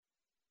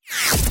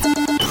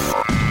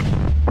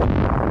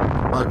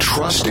a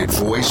trusted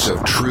voice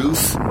of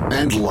truth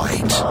and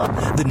light.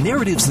 The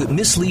narratives that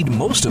mislead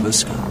most of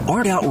us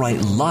aren't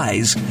outright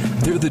lies.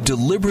 They're the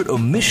deliberate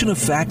omission of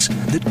facts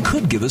that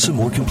could give us a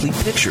more complete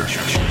picture.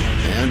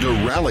 And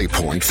a rally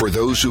point for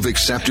those who've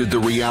accepted the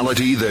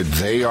reality that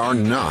they are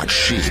not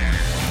sheep.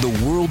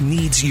 The world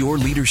needs your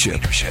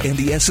leadership, and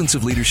the essence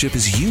of leadership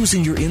is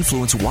using your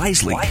influence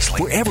wisely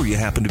wherever you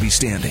happen to be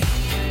standing.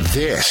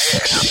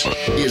 This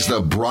is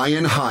The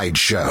Brian Hyde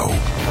Show.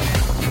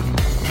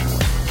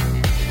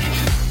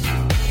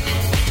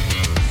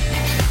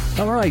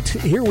 All right,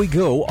 here we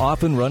go,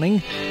 off and running.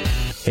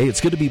 Hey,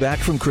 it's good to be back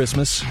from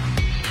Christmas.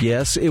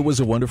 Yes, it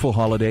was a wonderful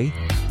holiday.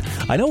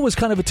 I know it was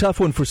kind of a tough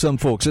one for some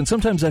folks, and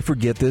sometimes I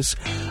forget this,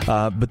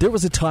 but there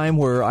was a time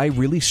where I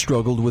really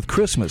struggled with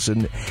Christmas.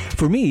 And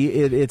for me,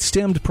 it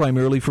stemmed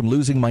primarily from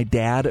losing my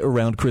dad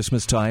around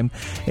Christmas time,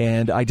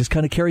 and I just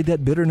kind of carried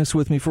that bitterness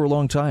with me for a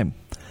long time.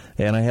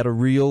 And I had a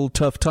real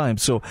tough time.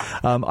 So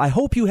I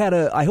hope you had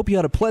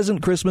a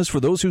pleasant Christmas. For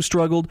those who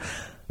struggled,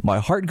 my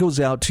heart goes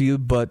out to you,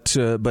 but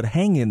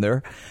hang in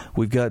there.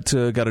 We've got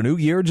a new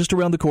year just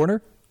around the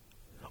corner.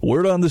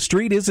 Word on the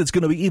street is it's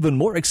going to be even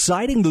more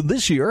exciting than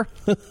this year.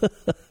 I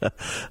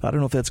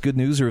don't know if that's good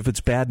news or if it's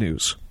bad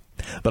news.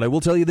 But I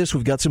will tell you this,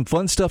 we've got some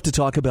fun stuff to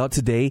talk about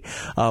today.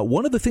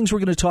 One of the things we're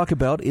going to talk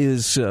about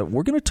is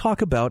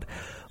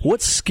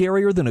what's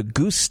scarier than a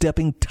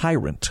goose-stepping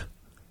tyrant.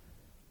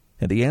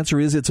 And the answer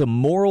is it's a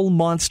moral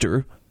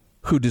monster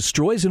who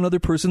destroys another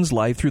person's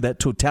life through that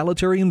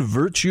totalitarian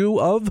virtue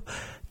of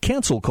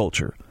cancel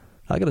culture.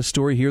 I got a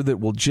story here that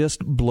will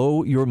just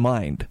blow your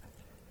mind.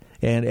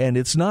 And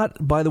it's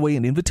not, by the way,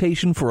 an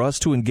invitation for us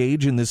to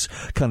engage in this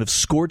kind of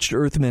scorched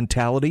earth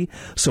mentality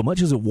so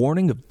much as a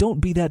warning of don't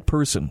be that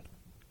person.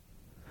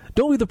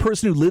 Don't be the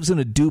person who lives in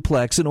a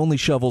duplex and only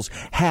shovels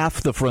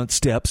half the front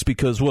steps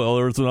because, well,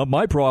 it's not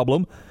my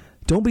problem.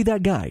 Don't be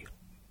that guy.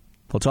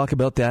 We'll talk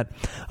about that.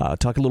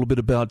 Talk a little bit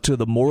about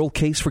the moral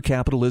case for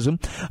capitalism.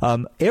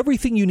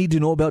 Everything you need to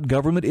know about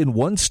government in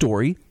one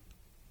story.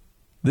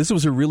 This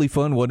was a really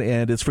fun one,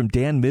 and it's from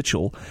Dan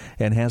Mitchell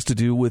and has to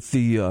do with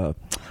the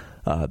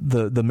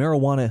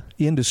marijuana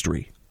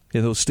industry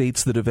in those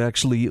states that have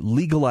actually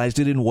legalized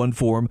it in one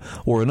form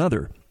or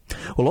another.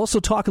 We'll also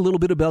talk a little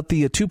bit about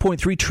the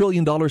 $2.3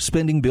 trillion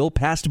spending bill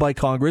passed by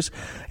Congress,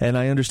 and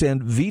I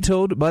understand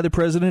vetoed by the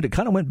president. It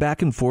kind of went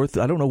back and forth.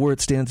 I don't know where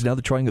it stands now.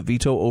 They're trying a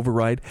veto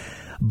override.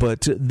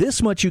 But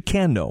this much you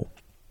can know.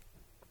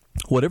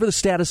 Whatever the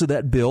status of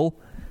that bill,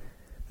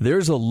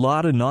 there's a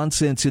lot of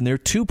nonsense in there.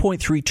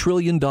 $2.3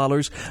 trillion,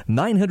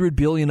 $900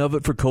 billion of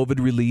it for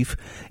COVID relief.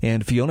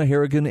 And Fiona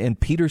Harrigan and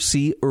Peter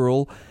C.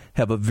 Earle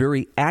have a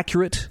very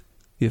accurate,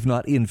 if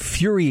not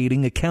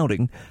infuriating,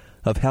 accounting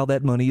of how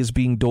that money is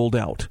being doled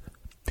out.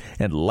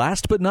 And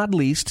last but not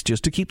least,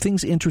 just to keep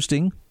things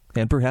interesting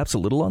and perhaps a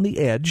little on the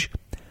edge,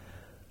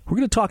 we're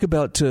going to talk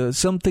about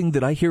something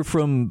that I hear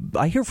from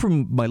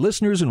my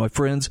listeners and my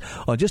friends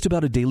on just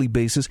about a daily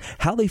basis,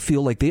 how they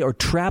feel like they are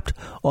trapped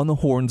on the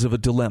horns of a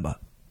dilemma.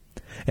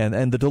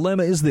 And the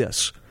dilemma is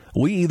this.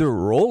 We either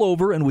roll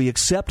over and we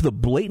accept the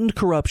blatant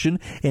corruption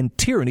and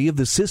tyranny of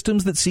the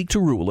systems that seek to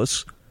rule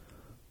us,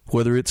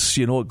 whether it's,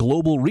 a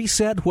global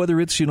reset, whether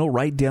it's,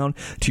 right down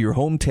to your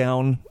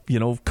hometown,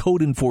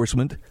 code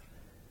enforcement,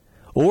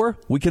 or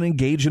we can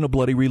engage in a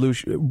bloody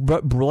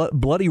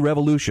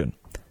revolution.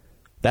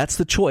 That's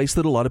the choice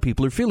that a lot of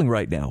people are feeling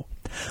right now.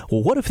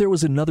 Well, what if there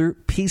was another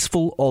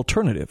peaceful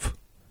alternative?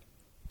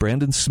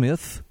 Brandon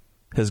Smith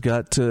has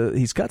got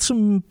he's got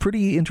some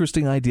pretty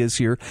interesting ideas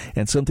here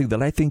and something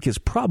that I think is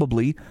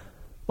probably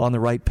on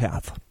the right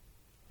path.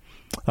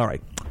 All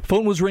right.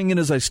 Phone was ringing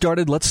as I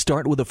started. Let's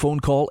start with a phone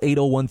call,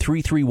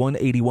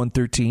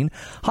 801-331-8113.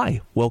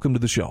 Hi, welcome to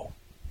the show.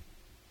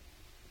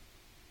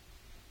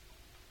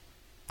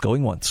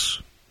 Going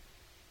once.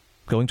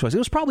 Going twice. It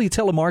was probably a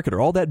telemarketer.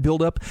 All that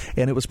build-up,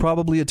 and it was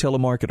probably a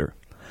telemarketer.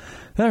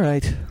 All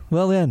right.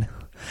 Well, then,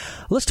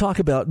 let's talk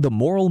about the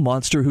moral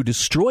monster who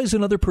destroys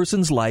another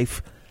person's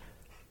life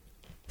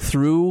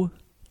through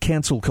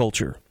cancel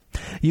culture.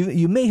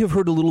 You may have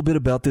heard a little bit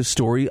about this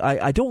story.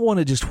 I don't want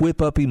to just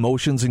whip up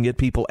emotions and get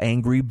people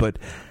angry, but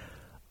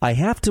I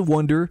have to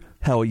wonder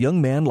how a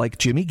young man like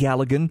Jimmy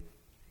Galligan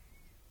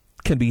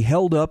can be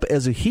held up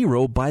as a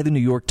hero by the New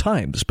York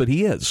Times, but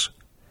he is.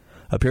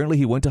 Apparently,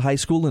 he went to high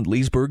school in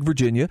Leesburg,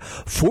 Virginia.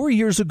 4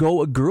 years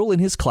ago, a girl in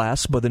his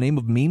class by the name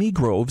of Mimi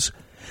Groves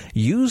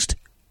used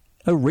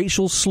a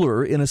racial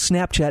slur in a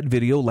Snapchat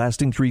video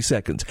lasting 3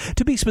 seconds.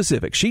 To be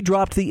specific, she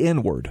dropped the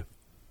N-word.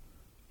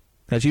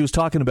 As she was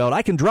talking about,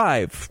 I can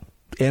drive,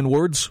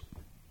 N-words.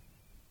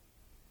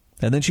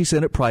 And then she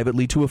sent it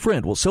privately to a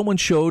friend. Well, someone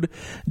showed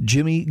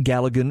Jimmy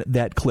Galligan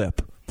that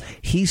clip.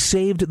 He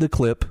saved the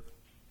clip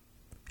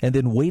and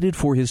then waited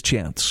for his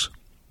chance.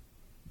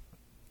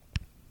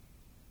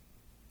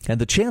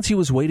 And the chance he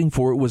was waiting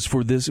for was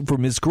for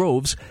Ms.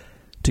 Groves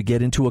to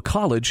get into a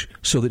college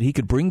so that he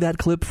could bring that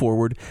clip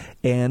forward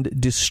and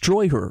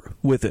destroy her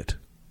with it.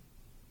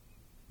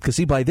 Because,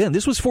 see, by then,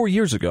 this was 4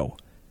 years ago.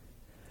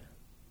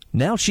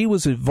 Now she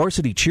was a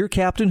varsity cheer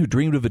captain who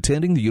dreamed of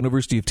attending the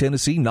University of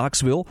Tennessee,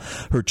 Knoxville.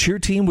 Her cheer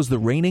team was the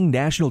reigning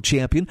national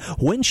champion.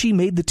 When she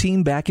made the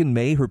team back in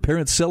May, her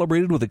parents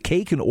celebrated with a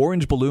cake and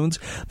orange balloons,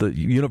 the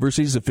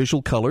university's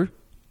official color.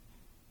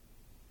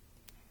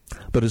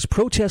 But as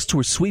protests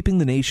were sweeping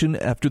the nation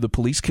after the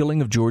police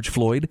killing of George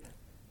Floyd,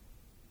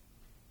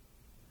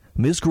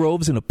 Ms.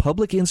 Groves, in a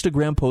public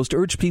Instagram post,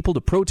 urged people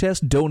to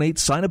protest, donate,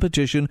 sign a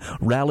petition,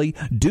 rally,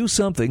 do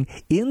something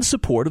in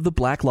support of the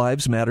Black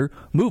Lives Matter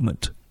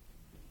movement.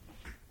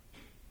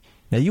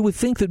 Now, you would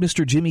think that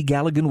Mr. Jimmy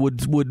Galligan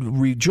would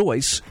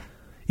rejoice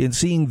in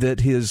seeing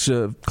that his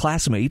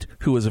classmate,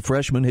 who was a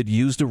freshman, had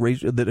used a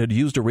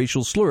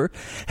racial slur,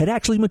 had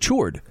actually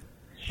matured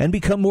and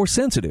become more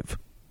sensitive.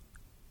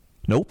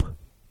 Nope.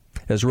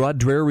 As Rod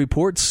Dreher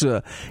reports,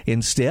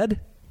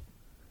 instead,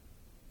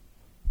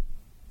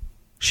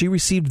 she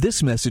received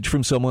this message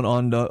from someone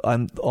on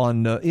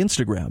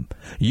Instagram.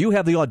 "You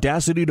have the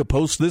audacity to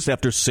post this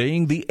after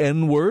saying the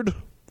N-word?"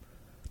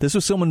 This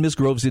was someone Ms.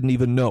 Groves didn't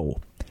even know.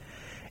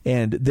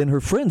 And then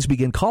her friends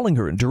began calling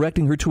her and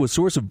directing her to a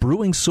source of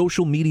brewing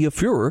social media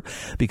furor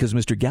because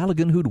Mr.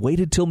 Galligan, who'd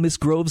waited till Ms.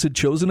 Groves had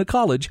chosen a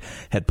college,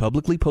 had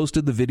publicly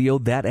posted the video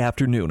that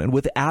afternoon. And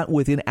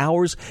within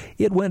hours,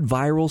 it went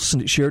viral,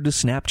 shared to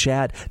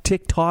Snapchat,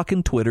 TikTok,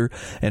 and Twitter,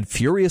 and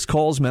furious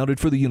calls mounted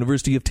for the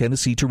University of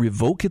Tennessee to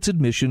revoke its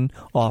admission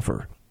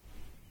offer.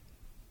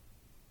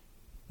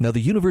 Now,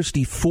 the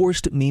university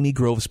forced Mimi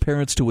Groves'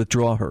 parents to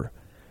withdraw her.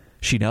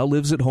 She now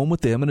lives at home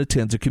with them and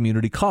attends a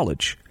community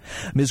college.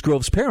 Ms.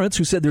 Groves' parents,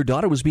 who said their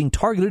daughter was being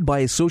targeted by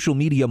a social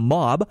media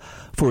mob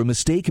for a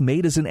mistake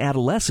made as an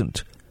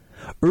adolescent,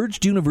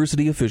 urged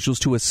university officials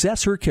to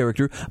assess her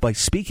character by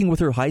speaking with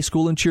her high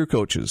school and cheer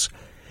coaches.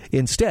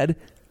 Instead,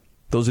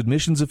 those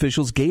admissions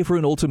officials gave her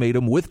an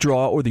ultimatum: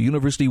 withdraw or the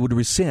university would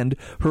rescind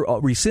her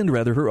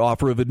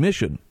offer of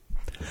admission.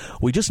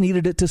 "We just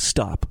needed it to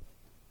stop,"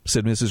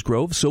 said Mrs.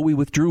 Groves, "so we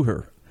withdrew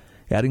her,"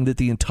 adding that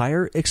the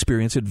entire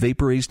experience had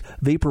vaporized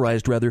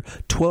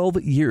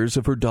 12 years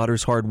of her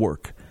daughter's hard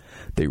work.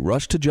 They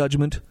rushed to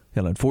judgment,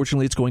 and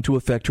unfortunately it's going to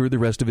affect her the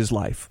rest of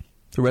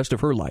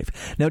her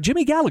life. Now,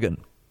 Jimmy Galligan,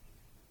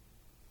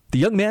 the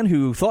young man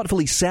who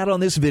thoughtfully sat on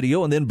this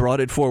video and then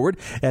brought it forward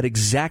at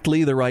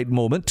exactly the right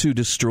moment to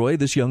destroy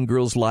this young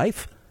girl's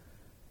life,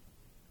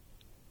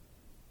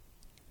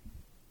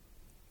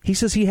 he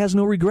says he has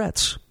no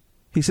regrets.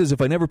 He says,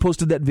 "If I never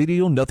posted that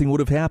video, nothing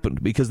would have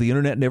happened because the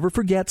internet never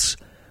forgets.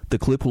 The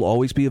clip will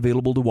always be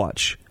available to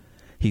watch."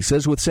 He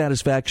says with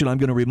satisfaction, "I'm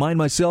going to remind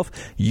myself,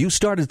 you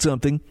started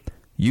something.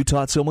 You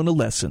taught someone a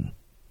lesson."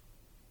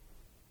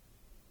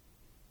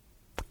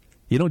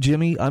 You know,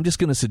 Jimmy, I'm just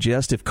going to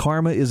suggest if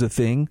karma is a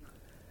thing,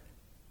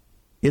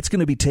 it's going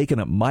to be taking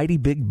a mighty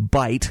big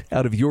bite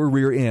out of your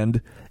rear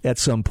end at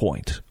some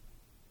point.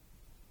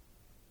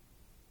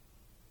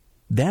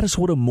 That is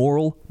what a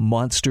moral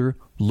monster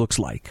looks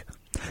like.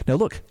 Now,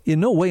 look, in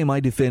no way am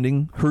I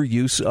defending her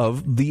use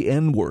of the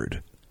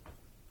N-word.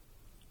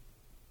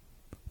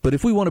 But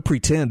if we want to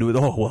pretend,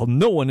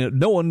 no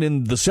one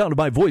in the sound of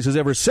my voice has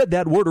ever said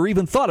that word or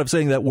even thought of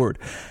saying that word.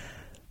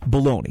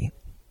 Baloney.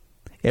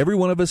 Every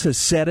one of us has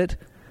said it.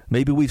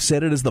 Maybe we've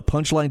said it as the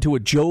punchline to a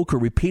joke or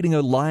repeating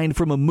a line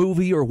from a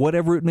movie or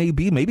whatever it may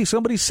be. Maybe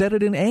somebody said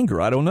it in anger.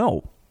 I don't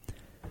know.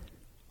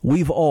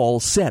 We've all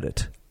said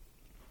it.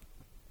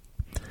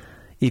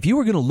 If you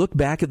were going to look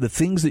back at the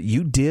things that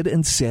you did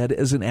and said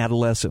as an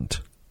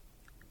adolescent,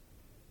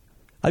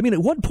 I mean,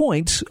 at what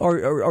point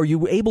are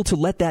you able to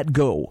let that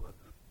go?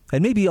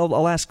 And maybe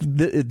I'll ask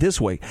it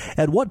this way.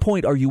 At what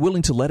point are you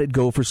willing to let it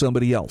go for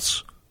somebody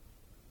else?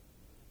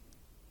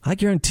 I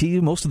guarantee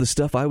you most of the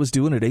stuff I was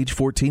doing at age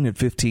 14 and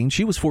 15,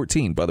 she was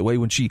 14, by the way,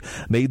 when she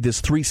made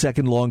this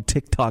 3-second long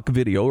TikTok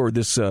video or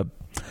this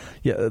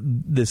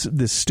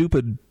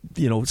stupid,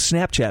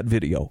 Snapchat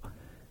video.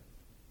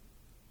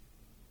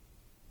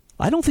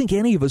 I don't think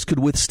any of us could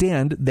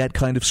withstand that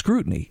kind of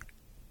scrutiny.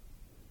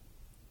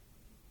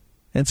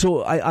 And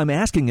so I'm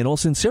asking in all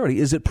sincerity,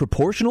 is it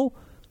proportional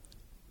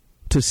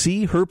to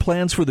see her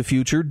plans for the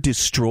future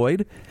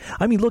destroyed?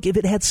 I mean, look, if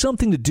it had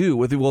something to do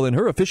with, in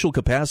her official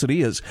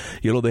capacity as,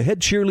 the head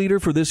cheerleader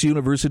for this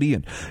university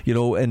and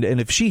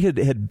if she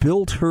had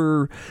built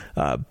her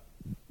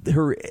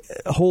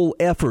whole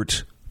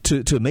effort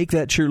to make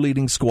that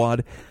cheerleading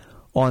squad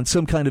on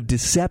some kind of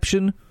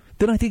deception,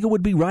 then I think it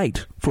would be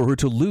right for her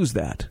to lose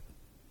that.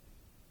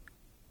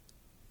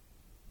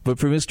 But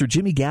for Mr.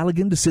 Jimmy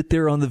Galligan to sit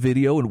there on the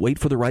video and wait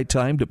for the right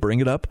time to bring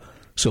it up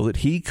so that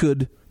he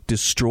could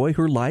destroy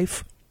her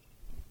life,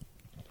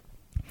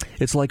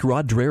 it's like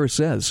Rod Dreher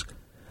says,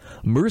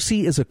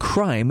 mercy is a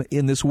crime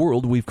in this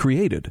world we've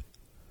created.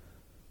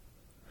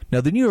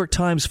 Now, the New York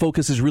Times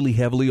focuses really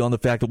heavily on the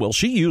fact that,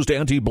 she used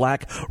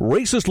anti-black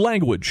racist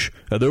language,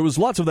 and there was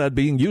lots of that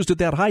being used at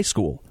that high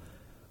school.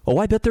 Oh,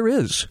 I bet there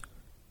is.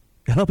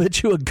 And I'll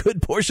bet you a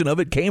good portion of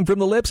it came from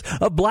the lips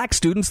of black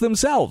students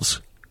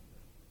themselves.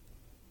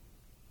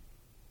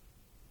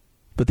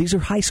 But these are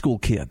high school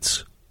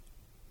kids.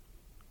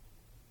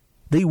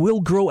 They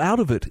will grow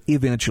out of it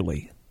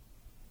eventually.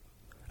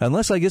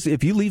 Unless, I guess,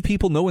 if you leave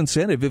people no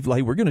incentive, if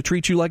like we're going to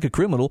treat you like a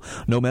criminal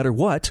no matter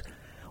what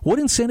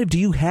incentive do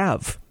you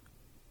have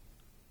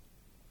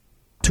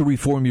to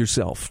reform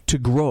yourself, to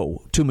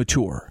grow, to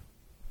mature?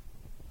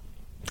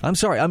 I'm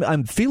sorry,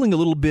 I'm feeling a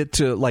little bit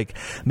like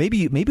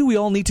maybe we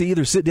all need to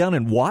either sit down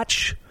and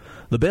watch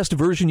the best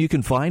version you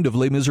can find of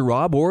Les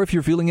Miserables, or if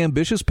you're feeling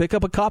ambitious, pick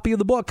up a copy of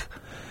the book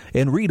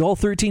and read all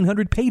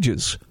 1,300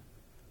 pages.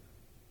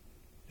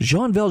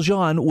 Jean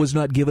Valjean was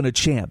not given a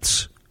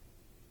chance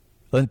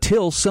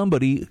until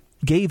somebody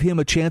gave him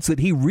a chance that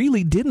he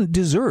really didn't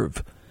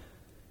deserve.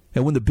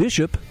 And when the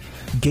bishop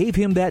gave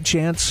him that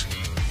chance,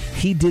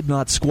 he did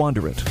not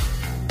squander it.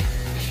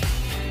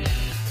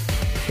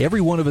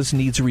 Every one of us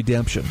needs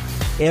redemption.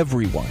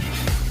 Everyone.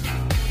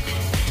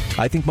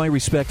 I think my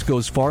respect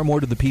goes far more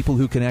to the people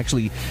who can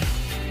actually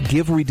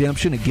give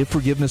redemption and give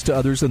forgiveness to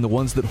others than the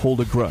ones that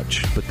hold a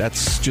grudge. But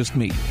that's just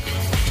me.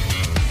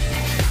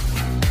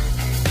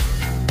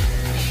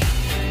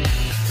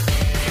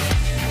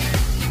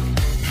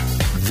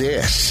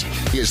 This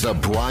is the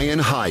Brian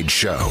Hyde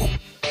Show.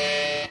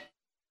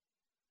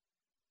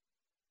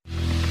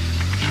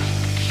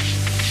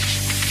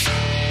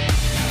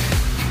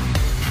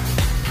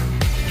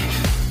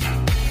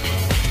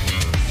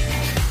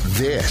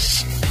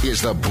 This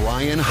is the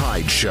Brian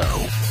Hyde Show.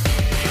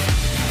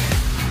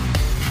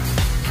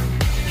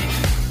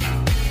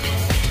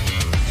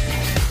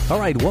 All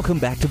right, welcome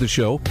back to the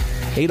show.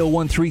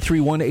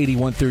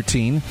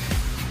 801-331-8113.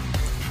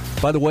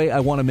 By the way, I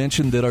want to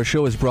mention that our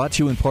show is brought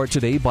to you in part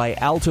today by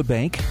Alta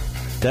Bank.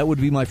 That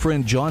would be my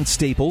friend John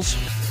Staples.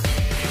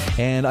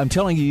 And I'm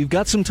telling you, you've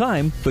got some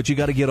time, but you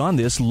got to get on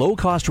this.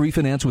 Low-cost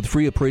refinance with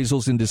free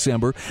appraisals in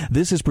December.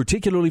 This is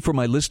particularly for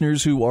my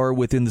listeners who are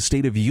within the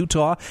state of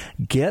Utah.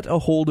 Get a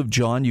hold of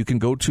John. You can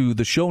go to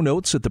the show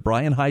notes at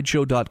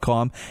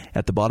thebrianhydeshow.com.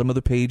 At the bottom of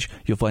the page,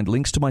 you'll find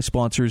links to my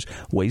sponsors,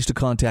 ways to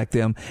contact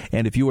them.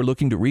 And if you are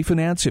looking to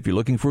refinance, if you're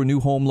looking for a new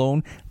home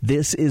loan,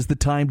 this is the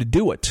time to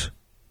do it.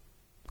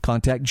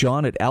 Contact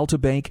John at Alta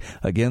Bank.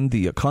 Again,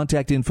 the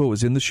contact info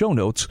is in the show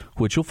notes,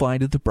 which you'll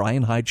find at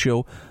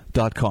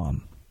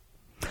thebrianhydeshow.com.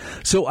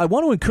 So I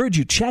want to encourage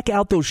you, check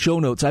out those show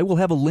notes. I will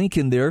have a link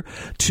in there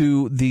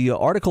to the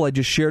article I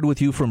just shared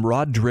with you from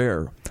Rod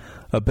Dreher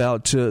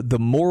about the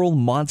moral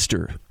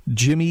monster,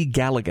 Jimmy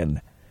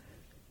Galligan,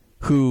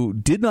 who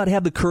did not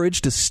have the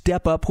courage to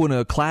step up when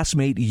a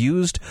classmate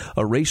used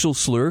a racial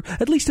slur,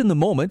 at least in the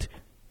moment.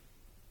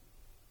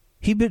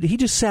 He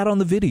just sat on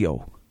the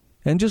video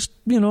and just,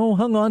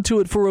 hung on to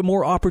it for a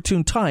more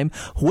opportune time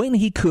when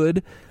he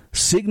could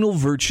signal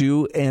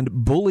virtue and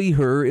bully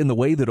her in the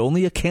way that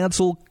only a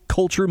cancel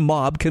culture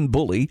mob can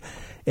bully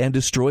and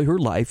destroy her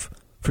life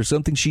for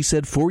something she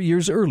said 4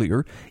 years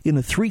earlier in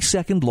a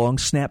 3-second long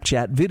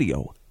Snapchat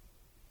video.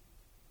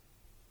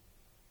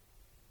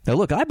 Now,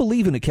 look, I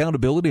believe in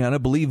accountability, and I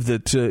believe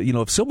that,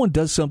 if someone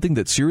does something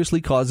that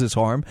seriously causes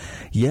harm,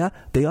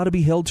 they ought to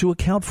be held to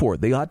account for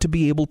it. They ought to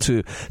be able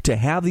to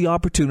have the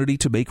opportunity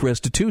to make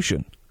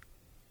restitution.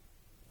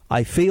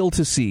 I fail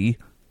to see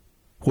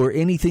where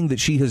anything that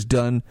she has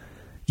done,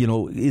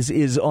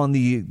 is on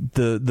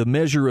the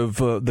measure of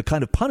the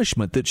kind of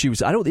punishment that she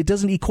was. It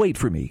doesn't equate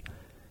for me.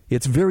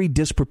 It's very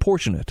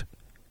disproportionate.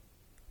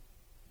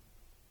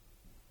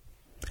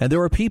 And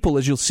there are people,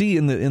 as you'll see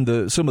in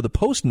the some of the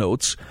post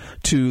notes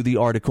to the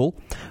article.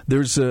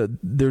 There's a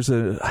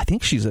I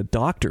think she's a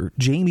doctor,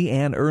 Jamie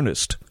Ann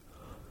Ernest.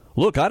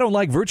 Look, I don't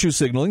like virtue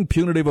signaling,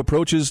 punitive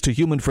approaches to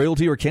human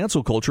frailty, or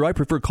cancel culture. I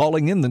prefer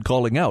calling in than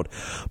calling out.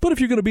 But if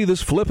you're going to be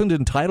this flippant,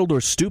 entitled,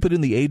 or stupid in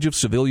the age of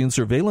civilian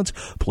surveillance,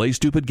 play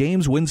stupid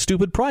games, win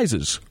stupid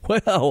prizes.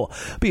 Well,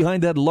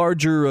 behind that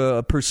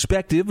larger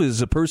perspective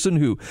is a person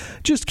who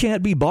just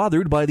can't be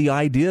bothered by the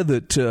idea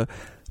that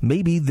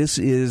maybe this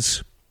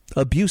is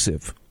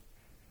abusive.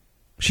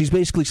 She's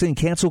basically saying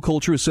cancel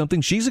culture is something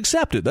she's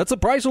accepted. That's the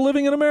price of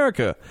living in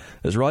America.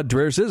 As Rod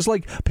Dreher says, it's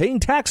like paying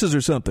taxes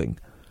or something.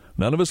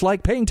 None of us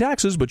like paying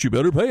taxes, but you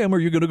better pay them or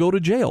you're going to go to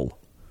jail.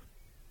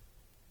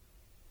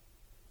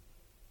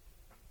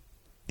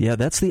 Yeah,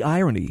 that's the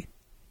irony.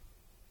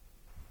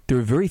 There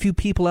are very few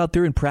people out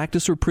there in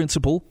practice or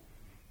principle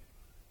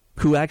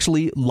who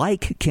actually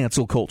like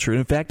cancel culture.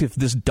 In fact, if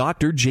this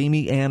doctor,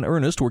 Jamie Ann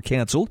Ernest, were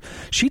canceled,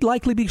 she'd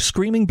likely be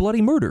screaming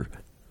bloody murder.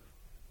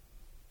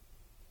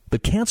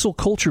 But cancel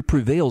culture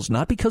prevails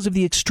not because of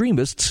the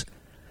extremists,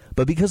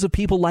 but because of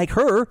people like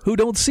her who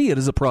don't see it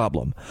as a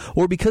problem,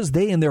 or because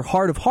they, in their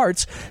heart of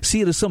hearts,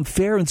 see it as some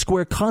fair and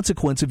square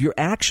consequence of your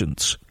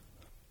actions.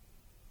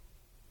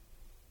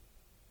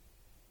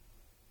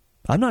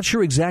 I'm not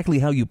sure exactly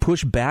how you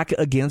push back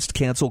against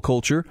cancel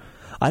culture.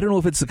 I don't know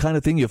if it's the kind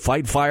of thing you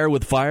fight fire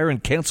with fire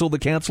and cancel the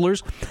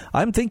cancelers.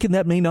 I'm thinking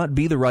that may not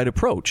be the right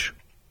approach.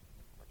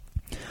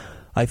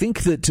 I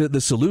think that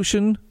the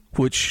solution,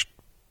 which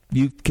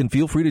you can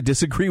feel free to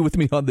disagree with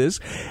me on this,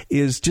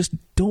 is just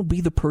don't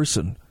be the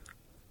person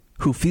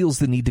who feels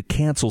the need to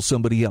cancel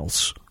somebody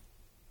else.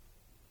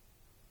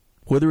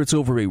 Whether it's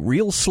over a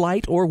real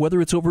slight or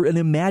whether it's over an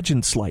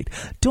imagined slight,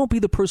 don't be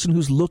the person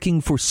who's looking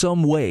for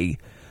some way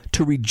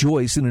to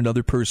rejoice in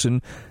another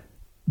person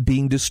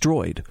being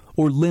destroyed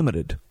or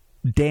limited,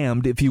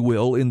 damned, if you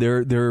will, in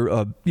their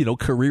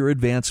career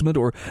advancement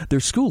or their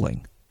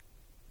schooling.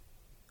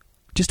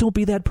 Just don't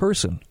be that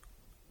person.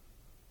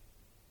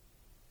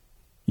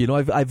 You know,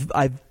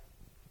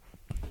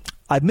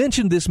 I've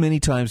mentioned this many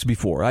times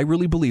before. I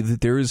really believe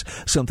that there is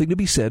something to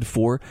be said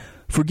for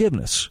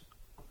forgiveness.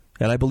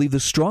 And I believe the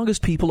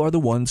strongest people are the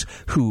ones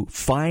who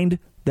find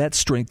that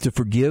strength to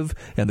forgive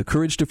and the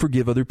courage to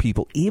forgive other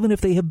people, even if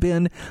they have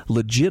been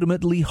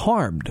legitimately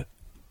harmed.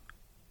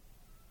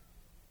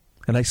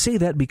 And I say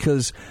that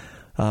because,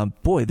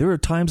 there are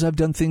times I've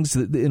done things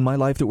in my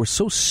life that were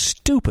so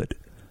stupid.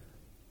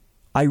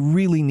 I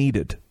really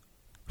needed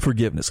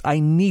forgiveness. I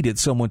needed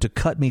someone to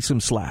cut me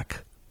some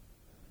slack.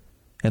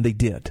 And they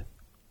did.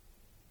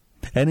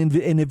 And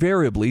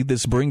invariably,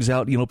 this brings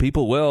out,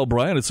 people, well,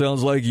 Brian, it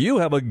sounds like you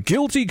have a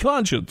guilty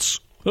conscience.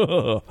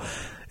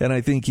 And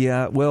I think,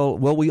 yeah, well,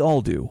 we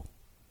all do.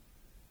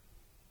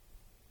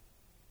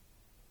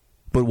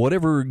 But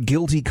whatever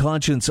guilty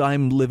conscience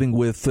I'm living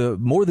with,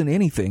 more than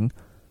anything,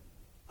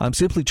 I'm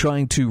simply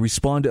trying to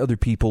respond to other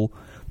people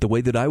the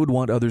way that I would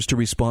want others to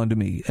respond to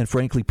me. And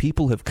frankly,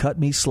 people have cut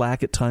me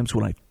slack at times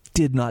when I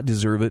did not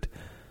deserve it.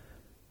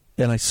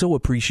 And I so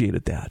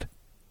appreciated that.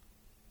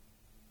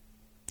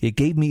 It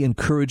gave me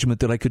encouragement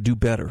that I could do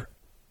better.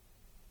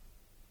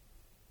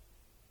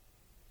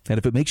 And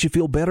if it makes you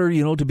feel better,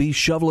 to be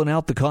shoveling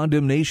out the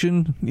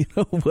condemnation,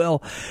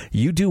 well,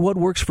 you do what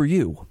works for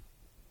you.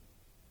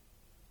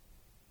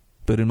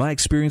 But in my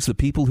experience, the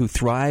people who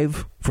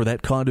thrive for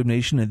that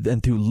condemnation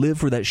and who live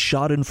for that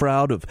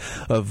schadenfreude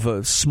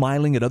of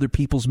smiling at other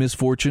people's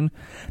misfortune,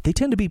 they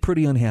tend to be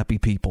pretty unhappy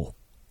people.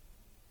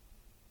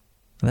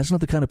 And that's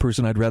not the kind of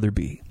person I'd rather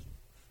be.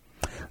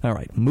 All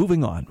right,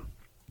 moving on.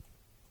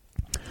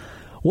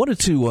 Wanted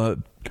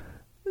to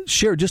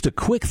share just a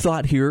quick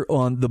thought here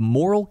on the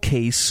moral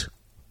case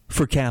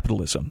for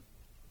capitalism.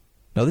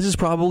 Now, this is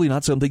probably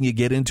not something you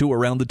get into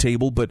around the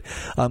table, but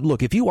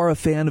look, if you are a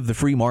fan of the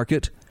free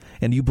market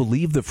and you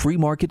believe the free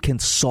market can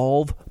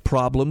solve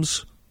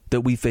problems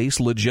that we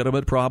face,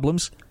 legitimate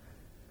problems,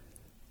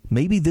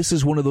 maybe this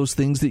is one of those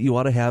things that you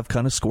ought to have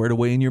kind of squared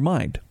away in your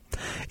mind.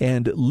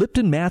 And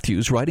Lipton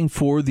Matthews, writing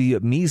for the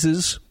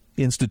Mises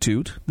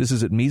Institute, this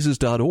is at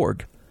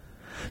Mises.org,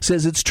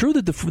 says it's true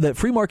that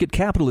free market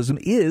capitalism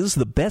is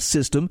the best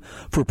system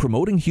for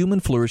promoting human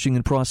flourishing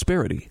and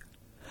prosperity.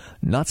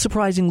 Not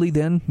surprisingly,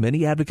 then,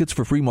 many advocates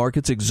for free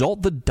markets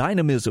exalt the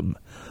dynamism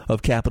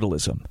of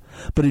capitalism.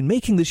 But in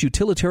making this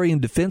utilitarian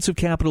defense of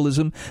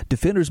capitalism,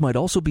 defenders might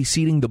also be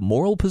ceding the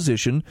moral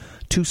position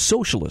to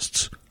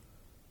socialists.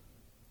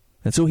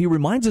 And so he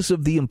reminds us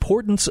of the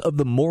importance of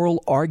the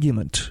moral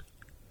argument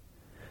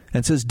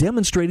and says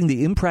demonstrating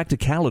the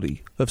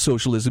impracticality of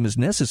socialism is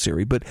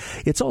necessary, but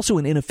it's also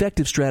an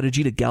ineffective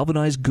strategy to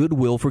galvanize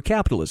goodwill for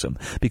capitalism,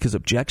 because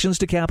objections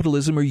to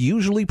capitalism are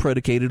usually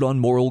predicated on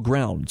moral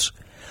grounds.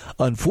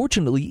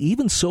 Unfortunately,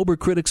 even sober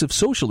critics of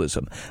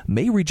socialism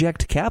may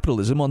reject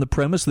capitalism on the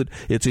premise that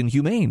it's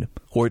inhumane,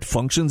 or it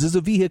functions as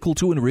a vehicle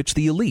to enrich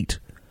the elite.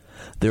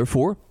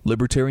 Therefore,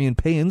 libertarian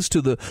paeans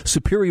to the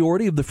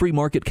superiority of the free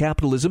market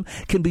capitalism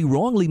can be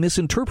wrongly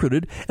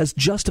misinterpreted as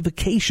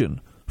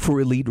justification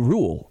for elite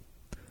rule.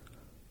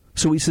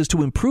 So he says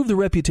to improve the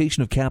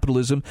reputation of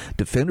capitalism,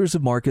 defenders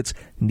of markets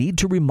need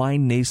to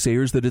remind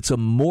naysayers that it's a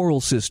moral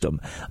system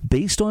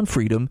based on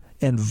freedom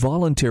and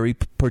voluntary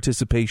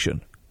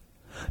participation.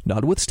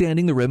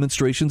 Notwithstanding the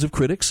remonstrations of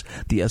critics,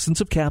 the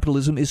essence of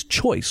capitalism is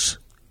choice,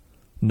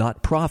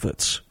 not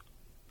profits.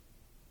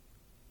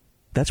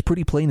 That's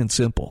pretty plain and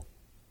simple.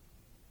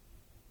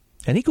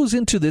 And he goes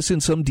into this in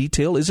some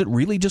detail. Is it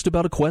really just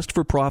about a quest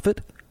for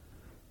profit?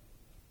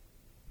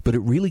 But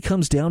it really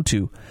comes down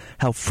to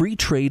how free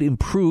trade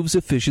improves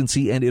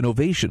efficiency and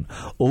innovation.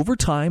 Over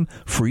time,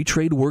 free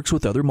trade works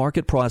with other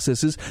market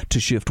processes to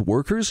shift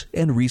workers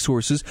and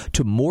resources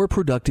to more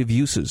productive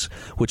uses,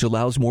 which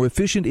allows more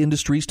efficient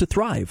industries to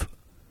thrive.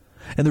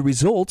 And the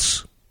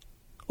results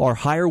are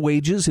higher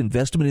wages,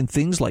 investment in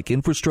things like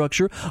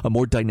infrastructure, a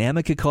more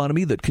dynamic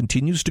economy that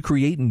continues to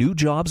create new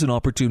jobs and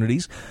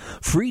opportunities.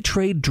 Free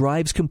trade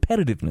drives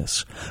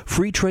competitiveness.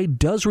 Free trade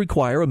does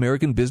require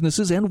American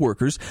businesses and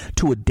workers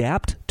to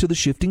adapt to the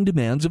shifting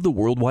demands of the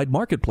worldwide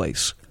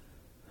marketplace.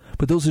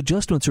 But those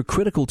adjustments are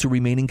critical to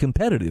remaining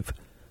competitive,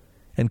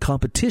 and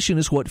competition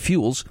is what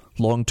fuels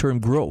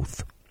long-term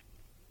growth.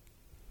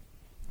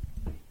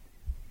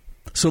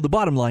 So the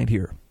bottom line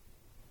here,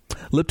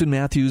 Lipton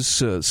Matthews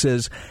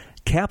says,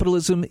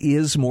 capitalism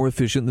is more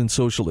efficient than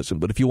socialism,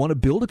 but if you want to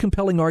build a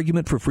compelling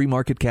argument for free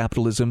market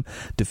capitalism,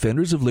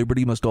 defenders of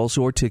liberty must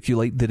also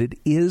articulate that it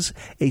is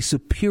a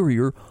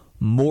superior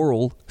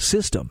moral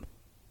system.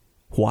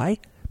 Why?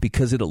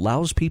 Because it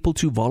allows people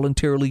to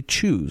voluntarily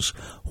choose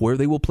where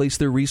they will place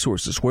their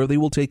resources, where they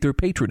will take their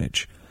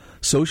patronage.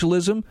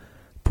 Socialism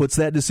puts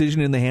that decision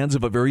in the hands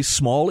of a very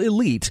small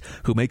elite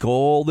who make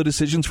all the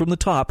decisions from the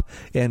top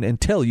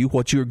and tell you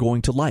what you're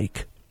going to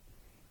like.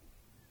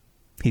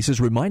 He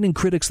says, reminding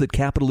critics that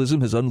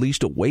capitalism has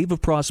unleashed a wave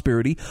of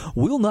prosperity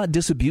will not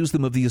disabuse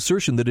them of the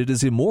assertion that it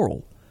is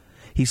immoral.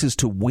 He says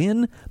to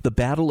win the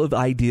battle of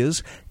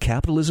ideas,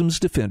 capitalism's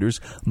defenders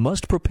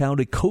must propound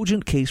a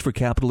cogent case for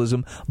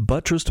capitalism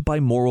buttressed by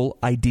moral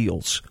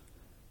ideals.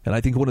 And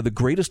I think one of the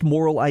greatest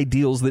moral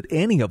ideals that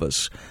any of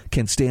us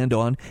can stand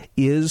on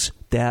is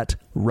that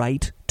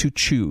right to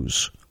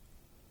choose,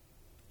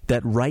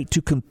 that right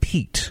to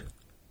compete,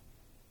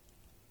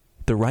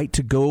 the right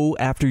to go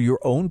after your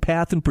own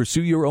path and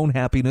pursue your own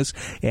happiness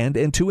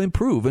and to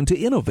improve and to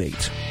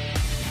innovate.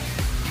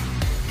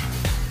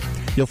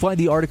 You'll find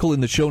the article in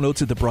the show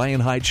notes at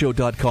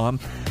thebrianhydeshow.com.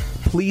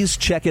 Please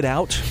check it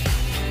out.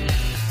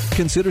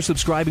 Consider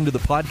subscribing to the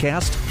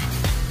podcast.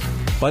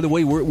 By the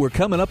way, we're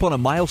coming up on a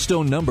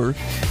milestone number,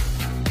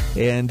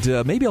 and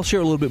maybe I'll share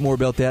a little bit more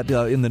about that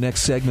in the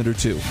next segment or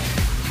two.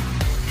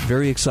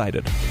 Very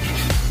excited.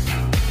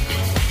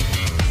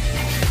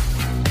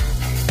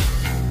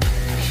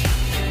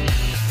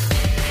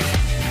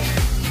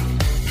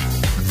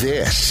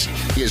 This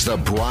is The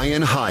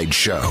Brian Hyde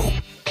Show.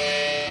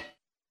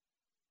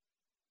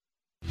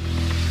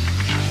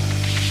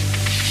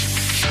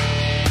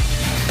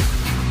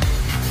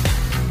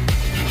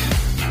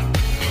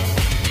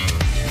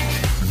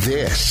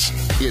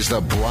 This is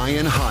The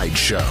Brian Hyde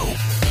Show.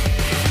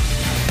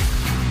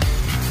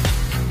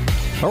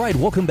 All right,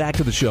 welcome back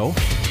to the show.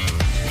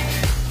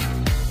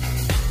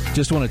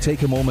 Just want to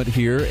take a moment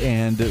here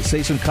and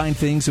say some kind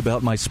things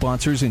about my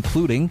sponsors,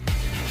 including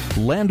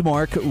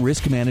Landmark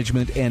Risk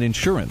Management and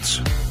Insurance,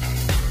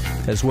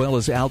 as well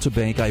as Alta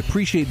Bank. I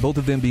appreciate both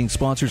of them being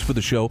sponsors for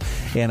the show,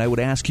 and I would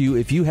ask you,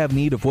 if you have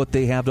need of what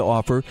they have to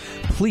offer,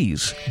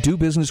 please do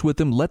business with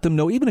them. Let them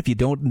know, even if you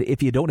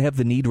don't have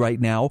the need right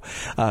now,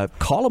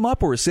 call them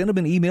up or send them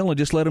an email and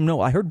just let them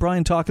know, I heard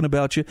Brian talking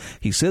about you.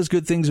 He says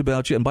good things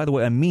about you, and by the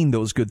way, I mean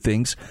those good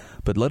things,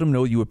 but let them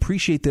know you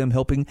appreciate them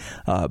helping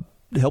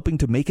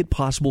to make it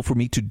possible for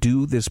me to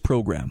do this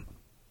program.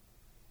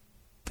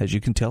 As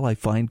you can tell, I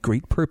find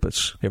great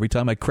purpose every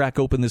time I crack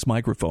open this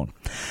microphone.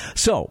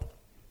 So,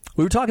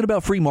 we were talking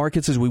about free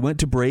markets as we went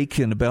to break,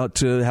 and about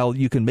how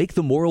you can make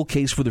the moral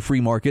case for the free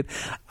market.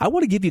 I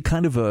want to give you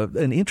kind of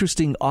an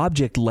interesting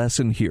object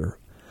lesson here.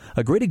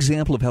 A great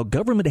example of how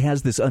government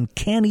has this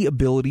uncanny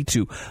ability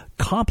to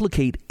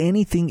complicate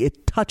anything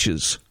it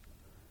touches.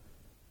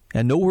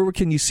 And nowhere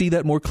can you see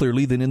that more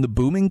clearly than in the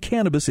booming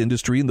cannabis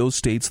industry in those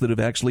states that have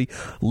actually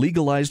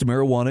legalized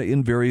marijuana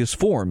in various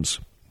forms.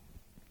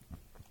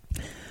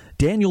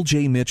 Daniel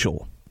J.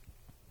 Mitchell,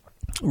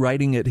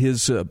 writing at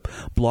his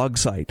blog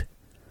site,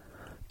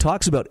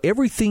 talks about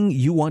everything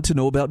you want to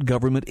know about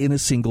government in a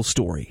single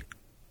story.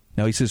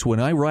 Now, he says, when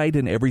I write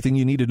an Everything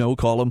You Need to Know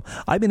column,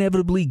 I'm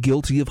inevitably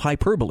guilty of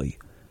hyperbole.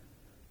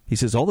 He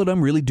says, all that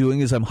I'm really doing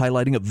is I'm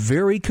highlighting a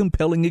very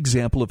compelling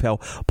example of how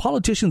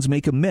politicians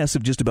make a mess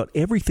of just about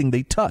everything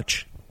they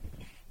touch.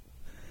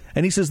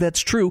 And he says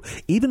that's true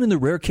even in the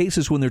rare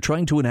cases when they're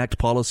trying to enact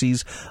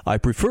policies I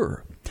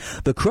prefer.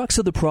 The crux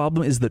of the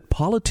problem is that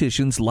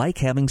politicians like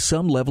having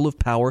some level of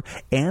power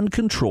and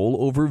control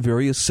over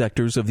various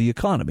sectors of the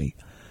economy,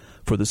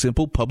 for the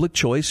simple public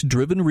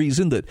choice-driven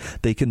reason that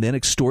they can then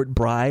extort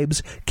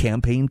bribes,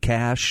 campaign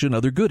cash, and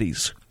other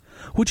goodies,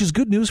 which is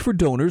good news for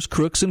donors,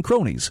 crooks, and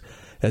cronies,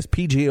 as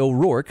P.J.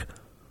 O'Rourke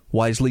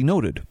wisely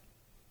noted.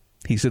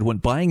 He said, when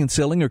buying and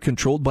selling are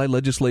controlled by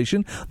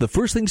legislation, the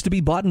first things to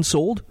be bought and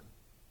sold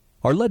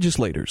are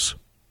legislators.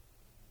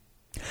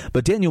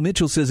 But Daniel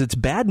Mitchell says it's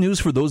bad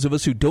news for those of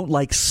us who don't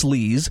like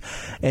sleaze,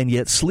 and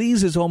yet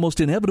sleaze is almost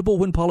inevitable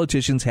when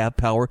politicians have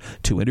power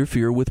to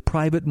interfere with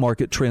private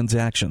market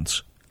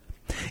transactions.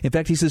 In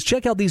fact, he says,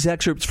 check out these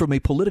excerpts from a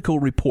Politico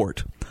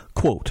report.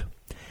 Quote,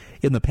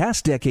 in the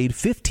past decade,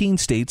 15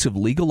 states have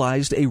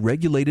legalized a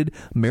regulated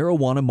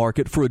marijuana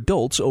market for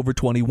adults over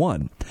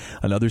 21.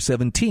 Another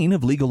 17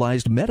 have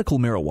legalized medical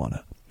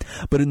marijuana.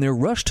 But in their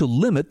rush to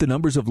limit the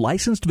numbers of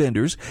licensed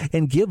vendors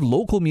and give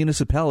local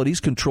municipalities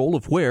control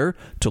of where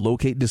to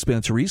locate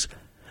dispensaries,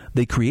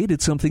 they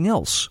created something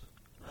else,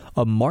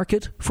 a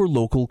market for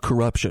local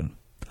corruption.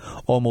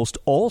 Almost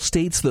all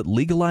states that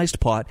legalized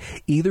pot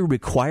either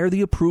require the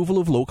approval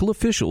of local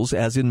officials,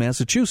 as in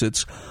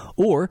Massachusetts,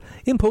 or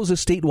impose a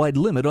statewide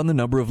limit on the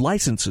number of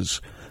licenses,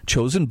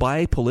 chosen by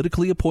a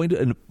politically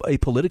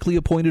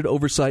appointed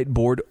oversight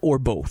board, or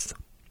both.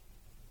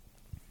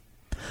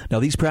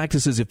 Now, these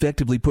practices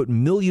effectively put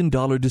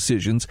million-dollar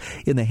decisions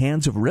in the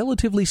hands of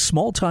relatively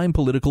small-time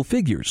political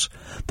figures,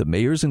 the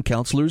mayors and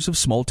councilors of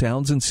small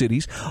towns and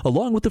cities,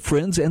 along with the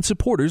friends and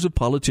supporters of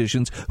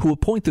politicians who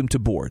appoint them to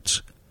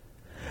boards.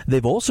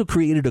 They've also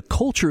created a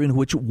culture in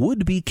which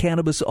would-be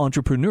cannabis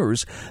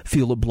entrepreneurs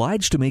feel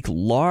obliged to make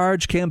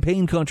large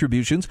campaign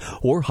contributions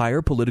or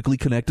hire politically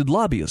connected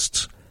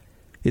lobbyists.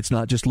 It's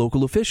not just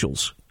local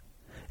officials.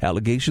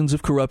 Allegations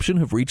of corruption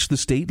have reached the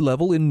state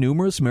level in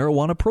numerous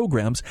marijuana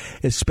programs,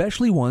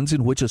 especially ones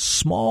in which a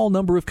small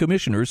number of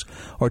commissioners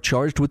are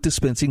charged with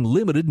dispensing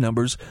limited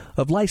numbers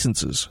of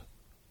licenses.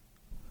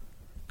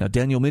 Now,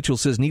 Daniel Mitchell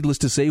says, needless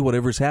to say,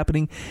 whatever's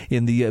happening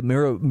in the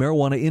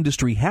marijuana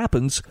industry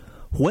happens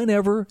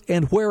whenever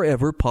and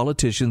wherever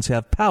politicians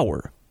have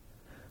power.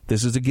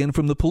 This is again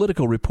from the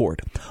Politico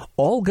report.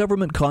 All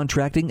government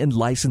contracting and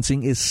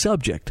licensing is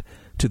subject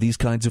to these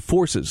kinds of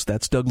forces.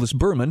 That's Douglas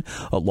Berman,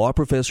 a law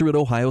professor at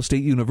Ohio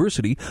State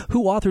University,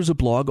 who authors a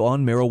blog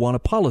on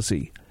marijuana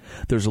policy.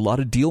 There's a lot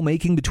of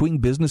deal-making between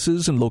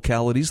businesses and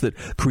localities that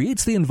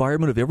creates the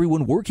environment of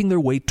everyone working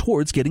their way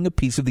towards getting a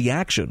piece of the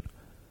action.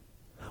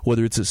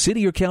 Whether it's a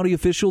city or county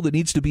official that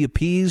needs to be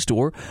appeased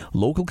or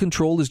local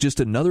control is just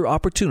another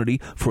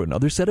opportunity for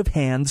another set of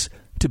hands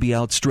to be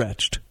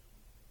outstretched.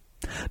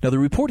 Now, the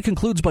report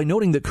concludes by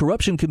noting that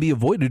corruption can be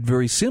avoided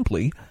very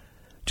simply.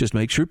 Just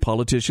make sure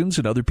politicians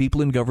and other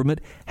people in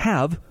government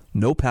have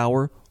no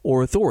power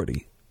or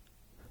authority.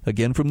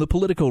 Again from the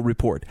Politico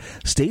report,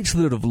 states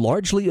that have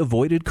largely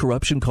avoided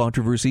corruption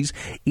controversies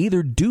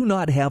either do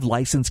not have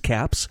license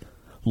caps,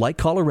 like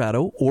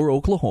Colorado or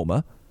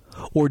Oklahoma,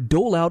 or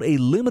dole out a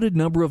limited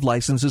number of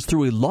licenses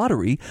through a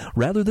lottery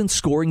rather than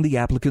scoring the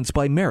applicants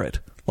by merit,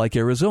 like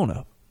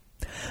Arizona.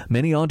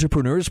 Many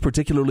entrepreneurs,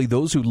 particularly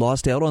those who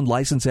lost out on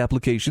license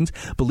applications,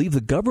 believe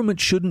the government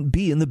shouldn't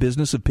be in the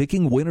business of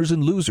picking winners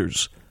and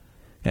losers,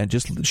 and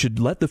just should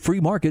let the free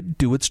market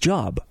do its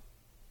job.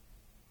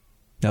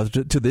 Now,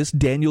 to this,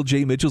 Daniel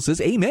J. Mitchell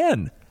says,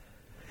 Amen.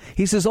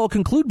 He says, I'll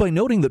conclude by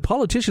noting that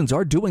politicians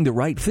are doing the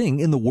right thing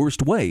in the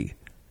worst way.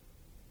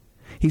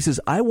 He says,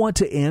 I want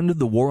to end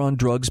the war on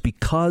drugs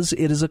because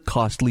it is a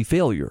costly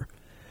failure.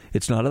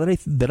 It's not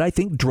that I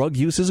think drug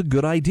use is a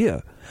good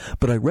idea,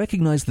 but I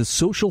recognize the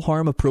social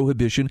harm of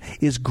prohibition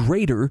is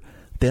greater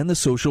than the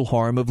social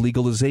harm of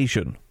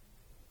legalization.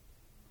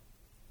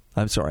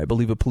 I'm sorry, I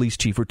believe a police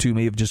chief or two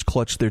may have just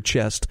clutched their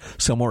chest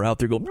somewhere out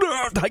there going,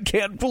 I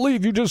can't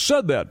believe you just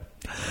said that.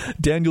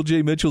 Daniel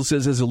J. Mitchell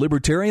says, as a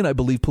libertarian, I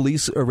believe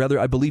people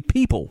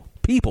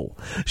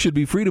should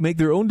be free to make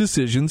their own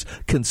decisions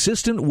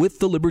consistent with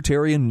the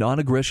libertarian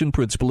non-aggression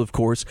principle, of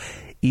course,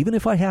 even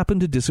if I happen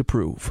to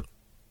disapprove.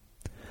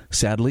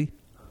 Sadly,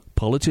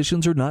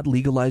 politicians are not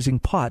legalizing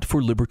pot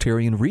for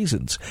libertarian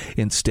reasons.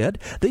 Instead,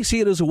 they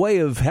see it as a way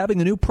of having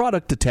a new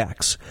product to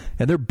tax,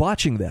 and they're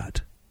botching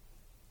that.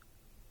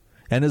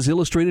 And as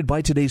illustrated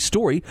by today's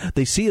story,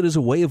 they see it as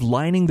a way of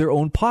lining their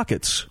own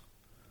pockets.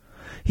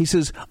 He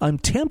says, I'm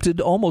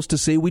tempted almost to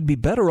say we'd be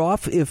better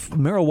off if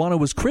marijuana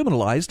was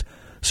criminalized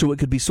so it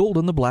could be sold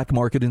on the black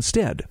market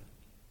instead.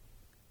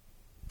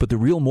 But the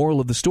real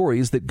moral of the story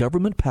is that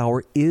government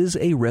power is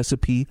a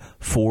recipe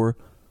for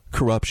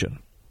corruption.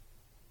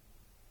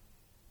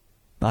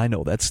 I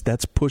know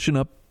that's pushing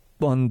up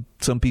on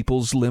some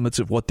people's limits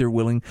of what they're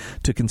willing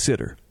to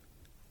consider.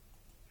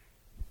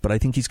 But I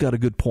think he's got a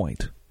good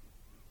point.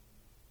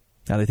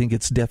 And I think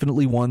it's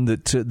definitely one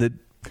that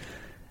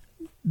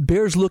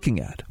bears looking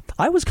at.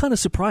 I was kind of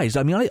surprised.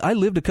 I mean, I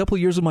lived a couple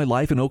of years of my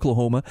life in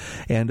Oklahoma.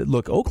 And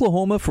look,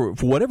 Oklahoma, for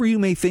whatever you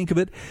may think of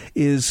it,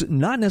 is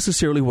not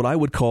necessarily what I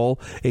would call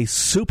a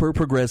super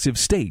progressive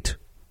state.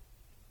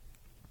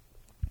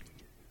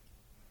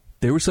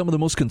 They were some of the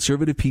most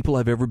conservative people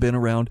I've ever been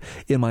around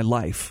in my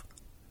life.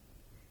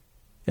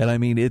 And I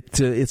mean,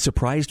 it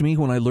surprised me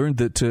when I learned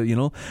that,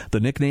 the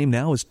nickname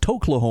now is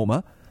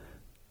Toklahoma,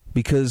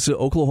 because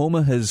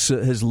Oklahoma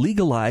has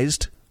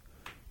legalized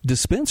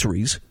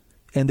dispensaries,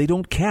 and they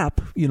don't cap,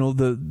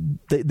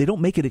 they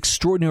don't make it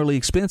extraordinarily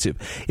expensive.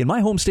 In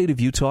my home state of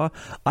Utah,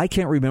 I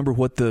can't remember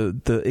what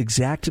the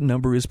exact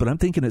number is, but I'm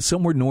thinking it's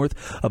somewhere north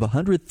of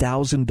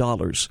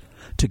 $100,000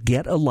 to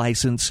get a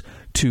license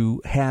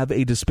to have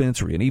a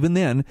dispensary. And even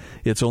then,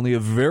 it's only a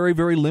very,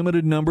 very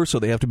limited number, so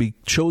they have to be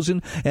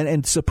chosen.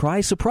 And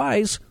surprise,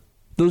 surprise,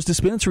 those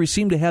dispensaries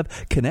seem to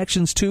have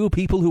connections to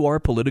people who are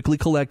politically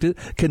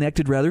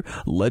connected,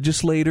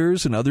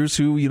 legislators and others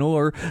who,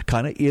 are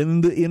kind of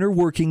in the inner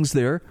workings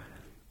there.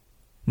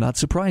 Not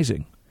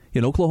surprising.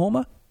 In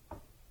Oklahoma,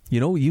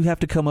 you have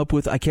to come up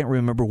with, I can't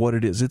remember what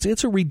it is.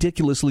 It's a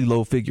ridiculously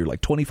low figure,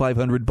 like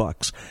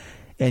 $2,500,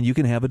 and you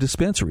can have a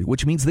dispensary,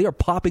 which means they are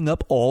popping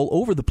up all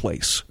over the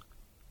place.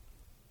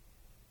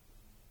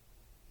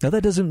 Now,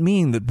 that doesn't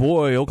mean that,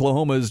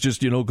 Oklahoma is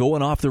just,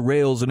 going off the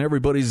rails and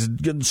everybody's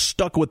getting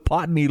stuck with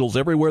pot needles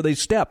everywhere they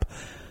step.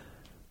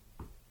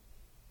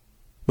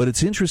 But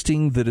it's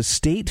interesting that a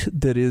state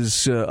that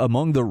is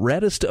among the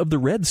reddest of the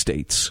red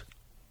states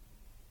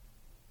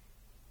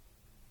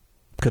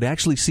could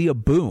actually see a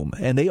boom,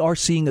 and they are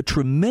seeing a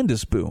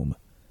tremendous boom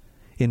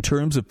in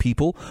terms of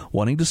people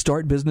wanting to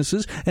start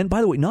businesses. And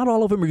by the way, not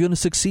all of them are going to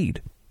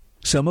succeed.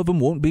 Some of them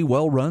won't be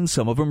well run.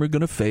 Some of them are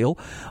going to fail.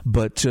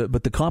 But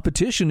the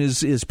competition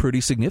is pretty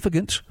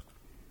significant.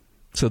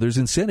 So there's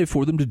incentive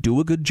for them to do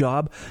a good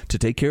job, to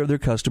take care of their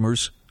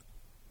customers.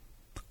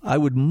 I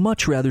would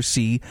much rather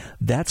see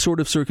that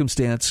sort of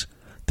circumstance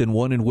than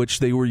one in which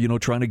they were,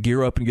 trying to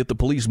gear up and get the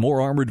police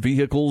more armored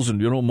vehicles and,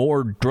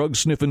 more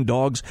drug-sniffing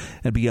dogs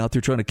and be out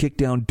there trying to kick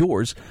down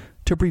doors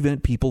to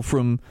prevent people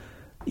from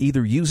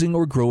either using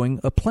or growing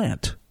a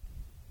plant.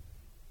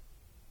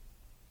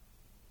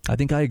 I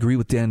think I agree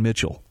with Dan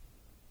Mitchell.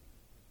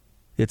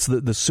 It's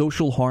the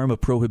social harm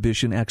of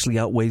prohibition actually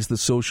outweighs the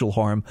social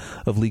harm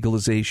of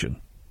legalization.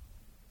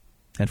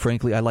 And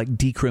frankly, I like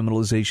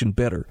decriminalization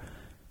better.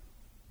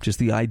 Just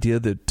the idea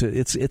that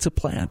it's a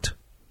plant.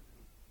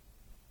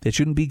 It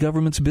shouldn't be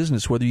government's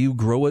business whether you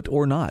grow it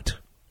or not.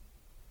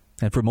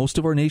 And for most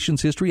of our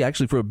nation's history,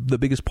 actually for the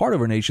biggest part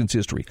of our nation's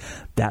history,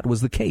 that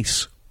was the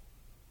case.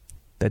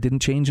 That didn't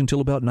change until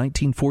about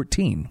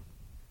 1914.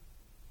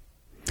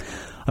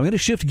 I'm going to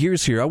shift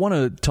gears here. I want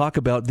to talk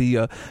about the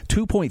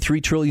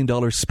 $2.3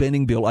 trillion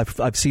spending bill.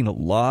 I've seen a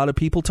lot of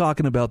people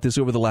talking about this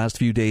over the last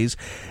few days.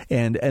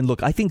 And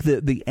look, I think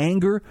that the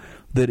anger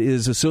that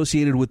is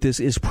associated with this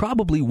is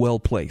probably well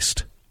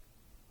placed.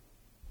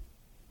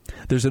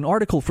 There's an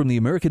article from the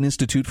American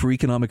Institute for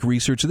Economic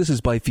Research. This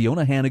is by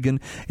Fiona Hannigan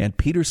and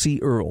Peter C.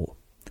 Earle.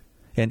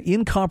 An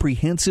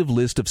incomprehensive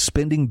list of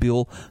spending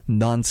bill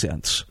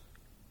nonsense.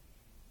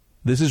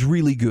 This is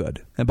really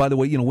good. And by the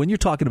way, when you're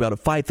talking about a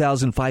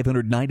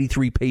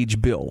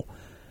 5,593-page bill,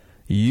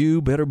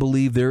 you better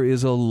believe there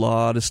is a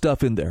lot of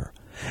stuff in there.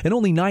 And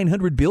only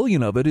 $900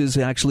 billion of it is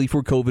actually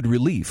for COVID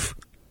relief.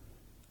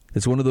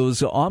 It's one of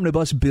those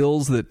omnibus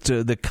bills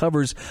that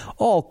covers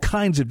all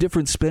kinds of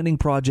different spending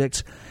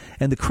projects.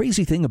 And the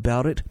crazy thing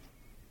about it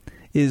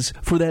is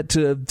for that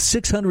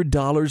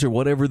 $600 or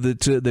whatever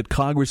that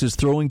Congress is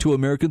throwing to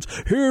Americans,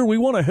 here, we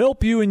want to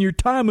help you in your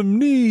time of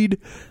need.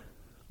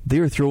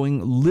 They're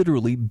throwing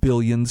literally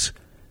billions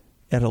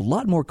at a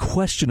lot more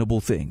questionable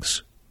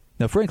things.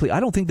 Now, frankly, I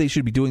don't think they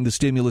should be doing the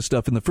stimulus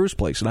stuff in the first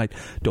place. And I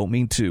don't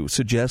mean to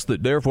suggest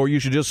that, therefore, you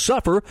should just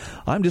suffer.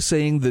 I'm just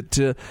saying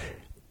that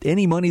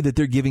any money that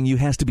they're giving you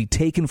has to be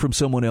taken from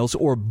someone else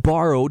or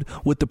borrowed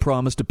with the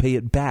promise to pay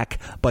it back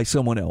by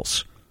someone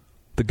else.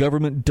 The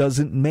government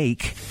doesn't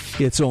make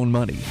its own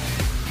money.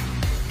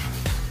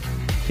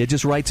 It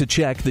just writes a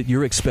check that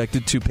you're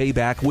expected to pay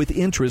back with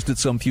interest at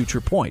some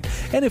future point.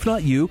 And if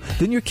not you,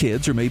 then your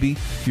kids or maybe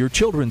your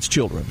children's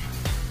children.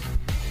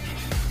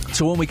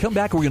 So when we come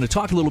back, we're going to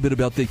talk a little bit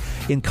about the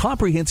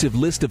incomprehensive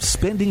list of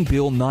spending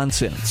bill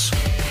nonsense.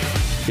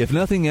 If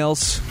nothing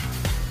else,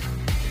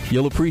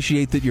 you'll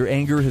appreciate that your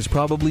anger has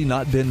probably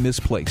not been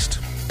misplaced.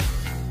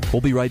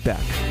 We'll be right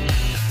back.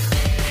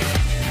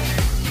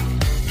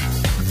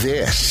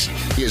 This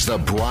is The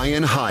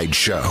Brian Hyde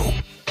Show.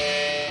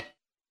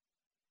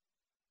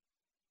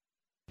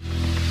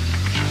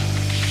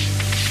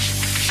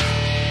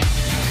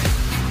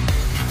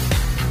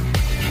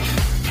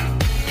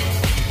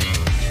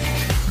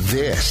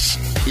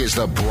 This is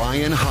The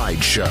Brian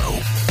Hyde Show.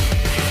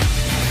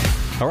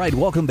 All right,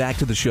 welcome back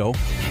to the show.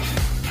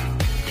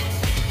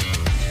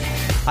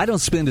 I don't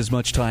spend as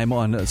much time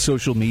on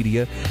social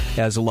media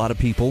as a lot of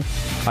people.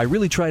 I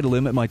really try to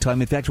limit my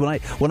time. In fact,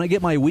 when I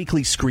get my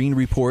weekly screen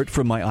report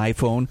from my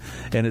iPhone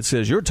and it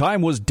says your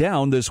time was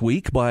down this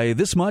week by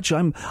this much,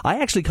 I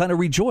actually kind of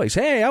rejoice.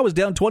 Hey, I was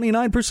down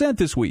 29%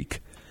 this week.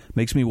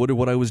 Makes me wonder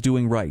what I was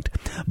doing right.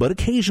 But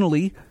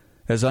occasionally,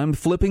 as I'm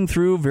flipping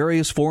through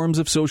various forms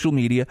of social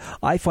media,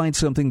 I find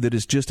something that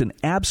is just an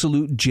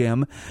absolute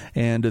gem.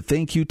 And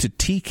thank you to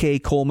T.K.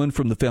 Coleman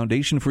from the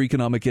Foundation for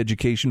Economic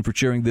Education for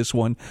sharing this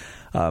one.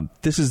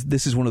 This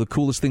is one of the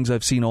coolest things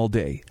I've seen all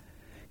day.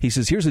 He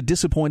says, here's a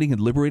disappointing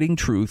and liberating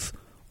truth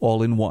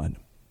all in one.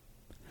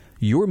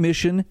 Your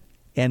mission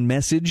and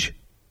message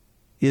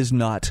is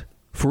not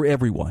for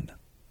everyone.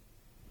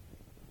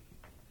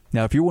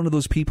 Now, if you're one of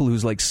those people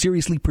who's like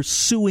seriously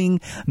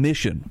pursuing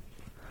mission,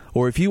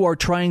 or if you are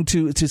trying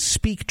to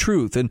speak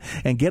truth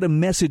and get a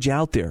message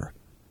out there,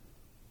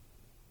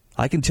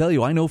 I can tell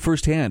you, I know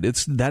firsthand,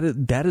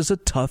 that is a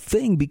tough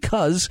thing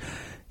because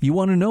you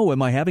want to know,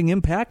 am I having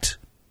impact?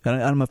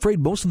 And I'm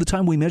afraid most of the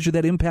time we measure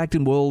that impact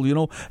in,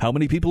 how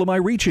many people am I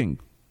reaching?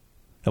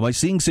 Am I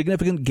seeing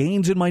significant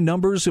gains in my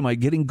numbers? Am I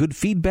getting good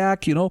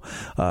feedback?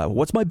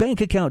 What's my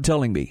bank account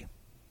telling me?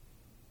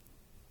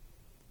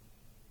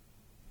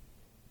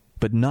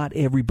 But not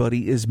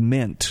everybody is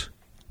meant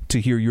to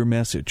hear your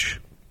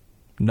message.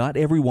 Not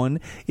everyone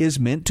is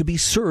meant to be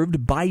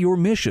served by your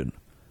mission.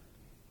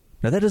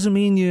 Now, that doesn't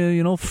mean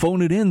you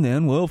phone it in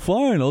then. Well,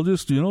 fine, I'll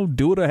just,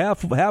 do it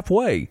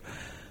halfway.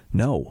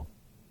 No.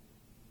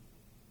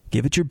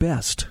 Give it your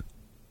best.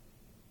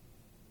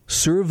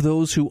 Serve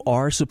those who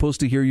are supposed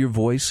to hear your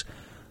voice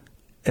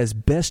as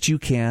best you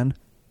can.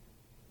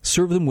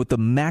 Serve them with the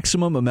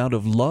maximum amount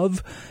of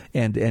love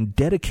and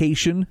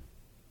dedication.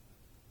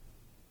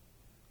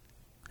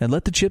 And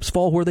let the chips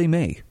fall where they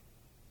may.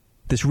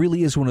 This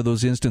really is one of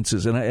those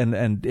instances,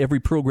 and every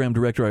program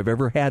director I've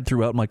ever had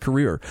throughout my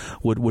career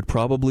would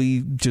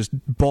probably just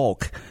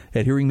balk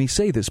at hearing me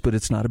say this, but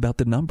it's not about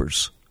the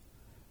numbers.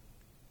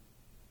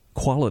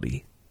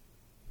 Quality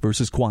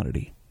versus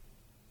quantity.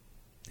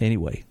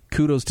 Anyway,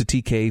 kudos to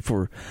TK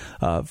for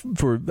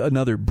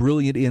another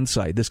brilliant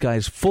insight. This guy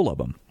is full of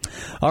them.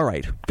 All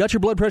right, got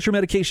your blood pressure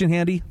medication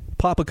handy?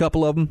 Pop a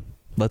couple of them.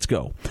 Let's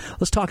go.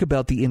 Let's talk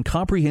about the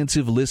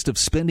incomprehensive list of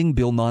spending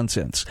bill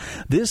nonsense.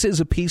 This is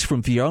a piece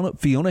from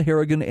Fiona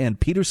Harrigan and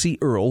Peter C.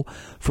 Earle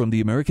from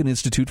the American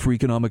Institute for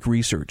Economic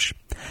Research.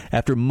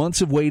 After months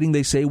of waiting,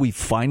 they say we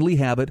finally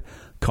have it.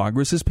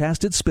 Congress has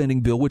passed its spending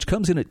bill, which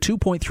comes in at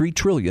 $2.3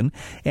 trillion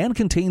and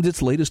contains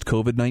its latest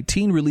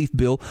COVID-19 relief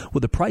bill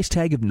with a price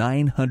tag of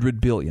 $900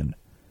 billion.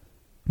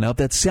 Now, if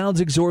that sounds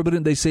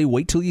exorbitant, they say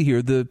wait till you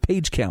hear the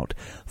page count,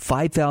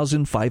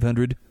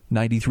 5,593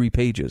 93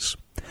 pages.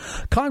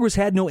 Congress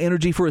had no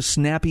energy for a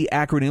snappy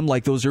acronym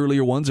like those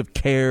earlier ones of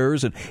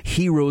CARES and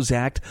HEROES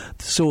Act,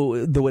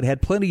 so though it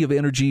had plenty of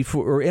energy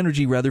for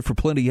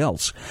plenty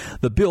else.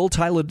 The bill,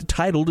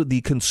 titled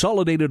the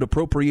Consolidated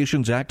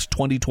Appropriations Act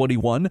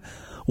 2021,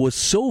 was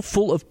so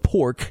full of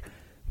pork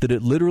that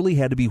it literally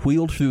had to be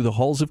wheeled through the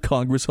halls of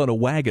Congress on a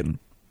wagon.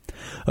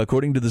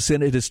 According to the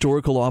Senate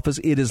Historical Office,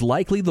 it is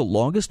likely the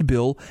longest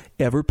bill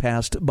ever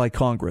passed by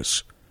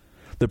Congress.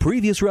 The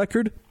previous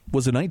record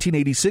was a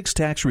 1986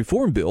 tax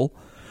reform bill,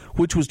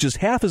 which was just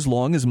half as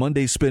long as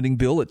Monday's spending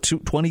bill at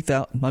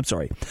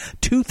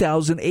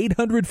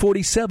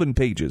 2,847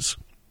 pages.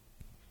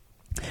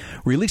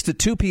 Released at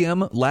 2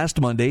 p.m.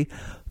 last Monday,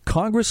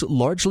 Congress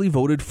largely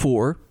voted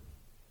for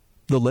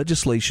the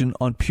legislation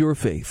on pure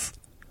faith.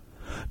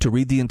 To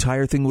read the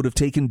entire thing would have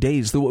taken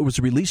days, though it was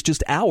released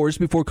just hours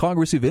before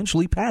Congress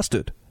eventually passed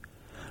it.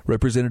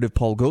 Representative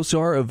Paul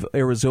Gosar of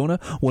Arizona,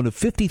 one of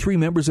 53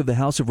 members of the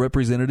House of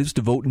Representatives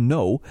to vote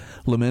no,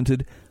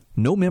 lamented,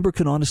 "No member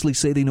can honestly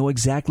say they know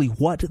exactly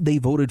what they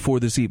voted for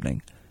this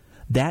evening.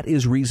 That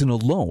is reason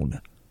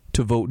alone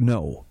to vote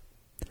no."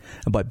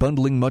 And by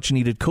bundling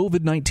much-needed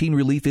COVID-19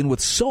 relief in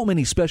with so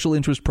many special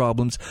interest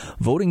problems,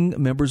 voting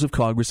members of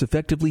Congress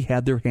effectively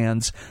had their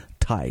hands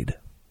tied.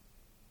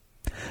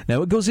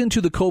 Now, it goes into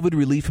the COVID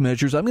relief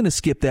measures. I'm going to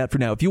skip that for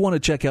now. If you want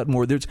to check out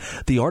more,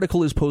 the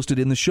article is posted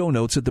in the show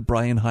notes at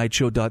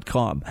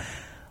thebrianhydeshow.com.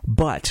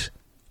 But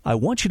I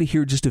want you to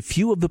hear just a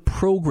few of the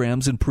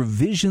programs and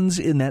provisions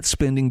in that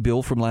spending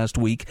bill from last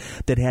week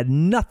that had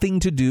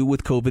nothing to do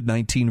with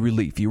COVID-19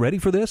 relief. You ready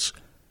for this?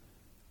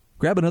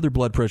 Grab another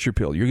blood pressure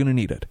pill. You're going to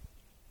need it.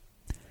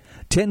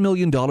 $10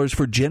 million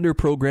for gender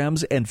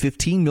programs and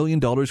 $15 million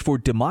for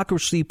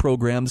democracy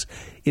programs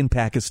in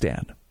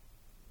Pakistan.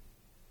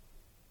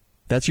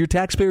 That's your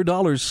taxpayer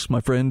dollars,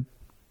 my friend.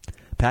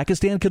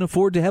 Pakistan can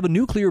afford to have a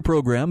nuclear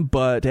program,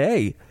 but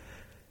hey,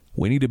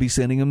 we need to be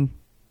sending them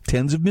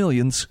tens of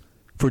millions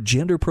for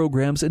gender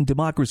programs and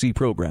democracy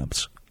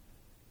programs.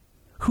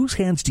 Whose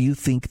hands do you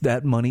think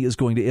that money is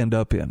going to end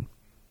up in?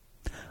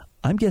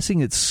 I'm guessing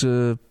it's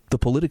the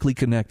politically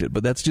connected,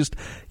 but that's just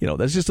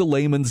a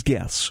layman's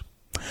guess.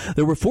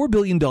 There were $4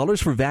 billion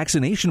for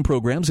vaccination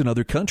programs in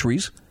other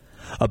countries.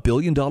 $1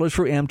 billion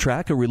for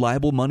Amtrak, a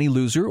reliable money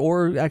loser,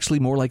 or actually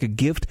more like a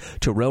gift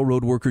to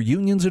railroad worker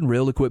unions and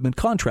rail equipment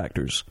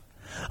contractors.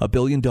 $1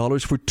 billion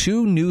for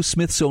 2 new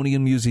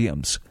Smithsonian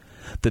museums,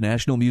 the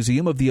National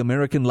Museum of the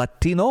American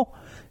Latino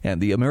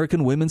and the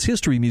American Women's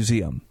History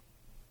Museum.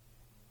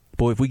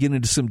 Boy, if we get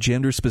into some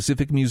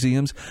gender-specific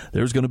museums,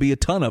 there's going to be a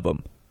ton of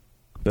them.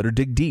 Better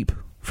dig deep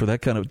for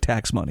that kind of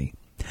tax money.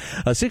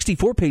 A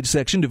 64-page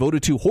section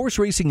devoted to horse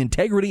racing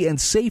integrity and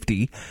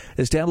safety,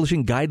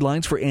 establishing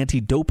guidelines for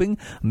anti-doping,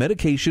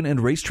 medication, and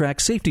racetrack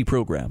safety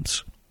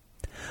programs.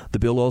 The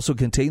bill also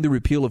contained the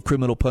repeal of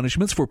criminal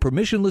punishments for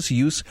permissionless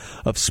use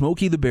of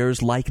Smokey the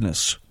Bear's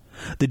likeness,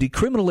 the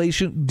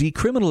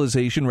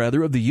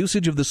decriminalization of the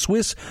usage of the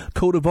Swiss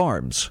coat of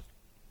arms,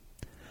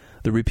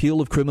 the repeal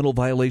of criminal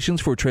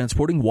violations for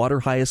transporting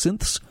water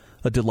hyacinths,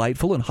 a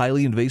delightful and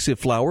highly invasive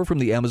flower from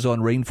the Amazon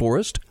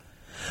rainforest,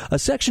 a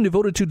section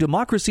devoted to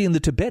democracy in the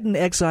Tibetan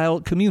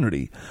exile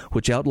community,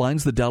 which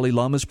outlines the Dalai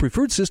Lama's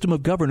preferred system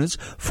of governance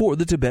for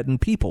the Tibetan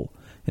people,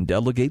 and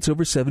delegates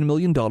over $7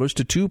 million to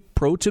 2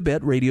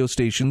 pro-Tibet radio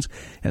stations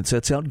and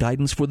sets out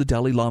guidance for the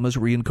Dalai Lama's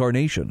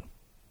reincarnation.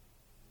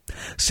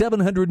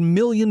 $700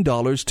 million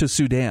to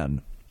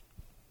Sudan.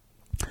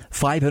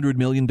 $500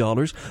 million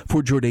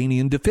for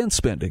Jordanian defense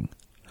spending.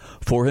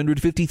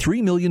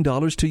 $453 million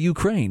to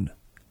Ukraine.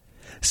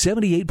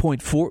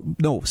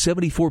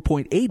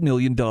 $74.8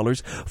 million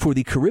for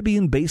the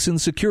Caribbean Basin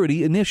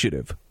Security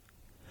Initiative.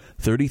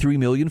 $33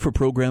 million for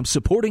programs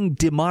supporting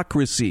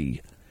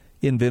democracy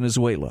in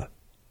Venezuela.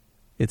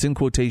 It's in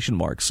quotation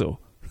marks, so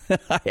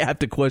I have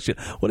to question,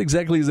 what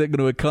exactly is that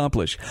going to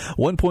accomplish?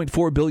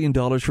 $1.4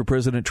 billion for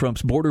President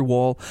Trump's border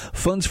wall,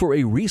 funds for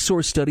a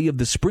resource study of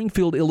the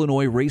Springfield,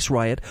 Illinois race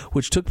riot,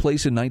 which took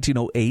place in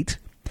 1908,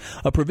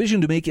 a provision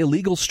to make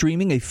illegal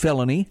streaming a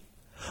felony,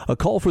 a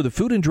call for the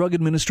Food and Drug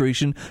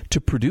Administration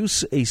to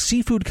produce a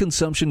seafood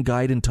consumption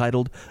guide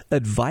entitled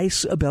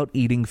Advice About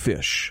Eating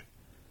Fish.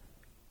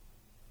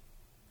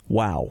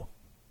 Wow.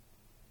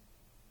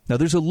 Now,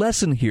 there's a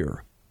lesson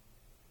here.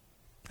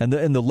 And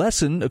the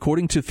lesson,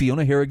 according to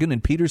Fiona Harrigan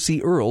and Peter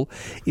C. Earle,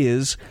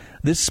 is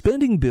this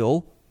spending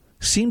bill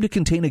seemed to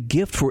contain a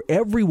gift for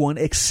everyone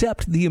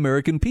except the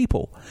American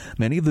people.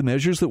 Many of the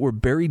measures that were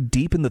buried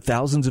deep in the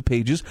thousands of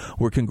pages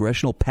were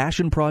congressional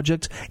passion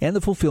projects and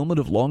the fulfillment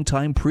of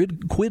longtime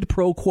quid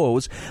pro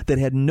quos that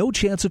had no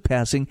chance of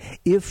passing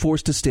if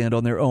forced to stand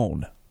on their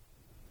own.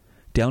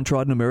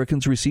 Downtrodden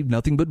Americans received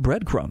nothing but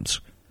breadcrumbs.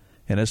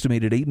 An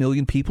estimated 8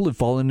 million people have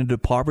fallen into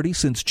poverty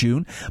since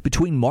June.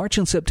 Between March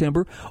and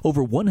September,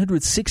 over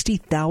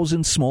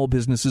 160,000 small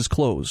businesses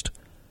closed,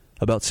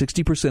 about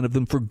 60% of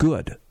them for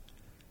good.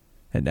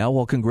 And now,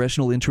 while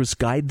congressional interests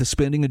guide the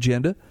spending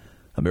agenda,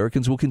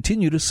 Americans will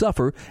continue to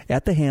suffer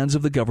at the hands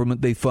of the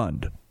government they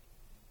fund.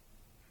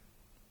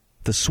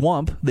 The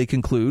swamp, they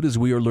conclude, as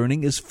we are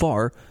learning, is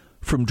far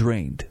from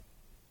drained.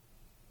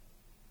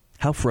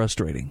 How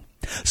frustrating.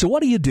 So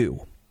what do you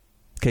do?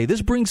 Okay,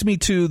 this brings me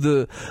to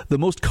the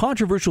most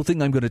controversial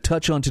thing I'm going to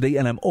touch on today,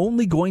 and I'm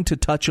only going to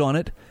touch on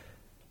it.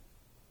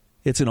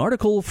 It's an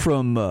article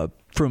from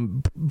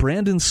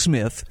Brandon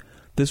Smith.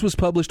 This was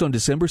published on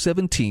December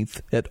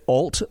 17th at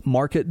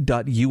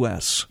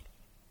altmarket.us.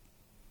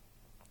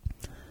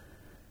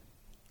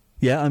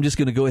 Yeah, I'm just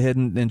going to go ahead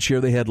and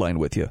share the headline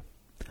with you.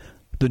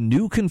 The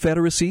new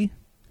Confederacy?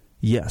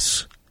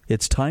 Yes,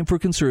 it's time for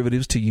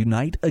conservatives to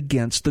unite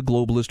against the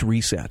globalist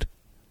reset.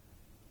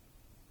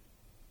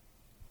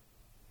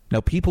 Now,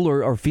 people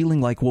are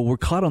feeling like, well, we're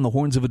caught on the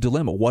horns of a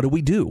dilemma. What do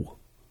we do?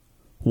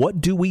 What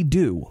do we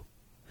do?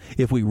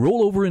 If we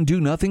roll over and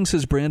do nothing,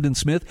 says Brandon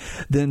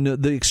Smith, then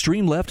the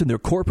extreme left and their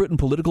corporate and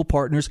political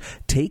partners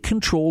take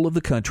control of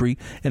the country,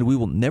 and we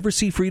will never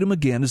see freedom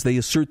again as they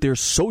assert their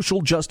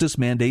social justice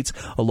mandates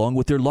along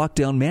with their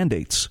lockdown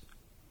mandates.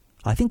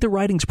 I think the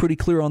writing's pretty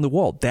clear on the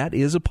wall. That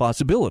is a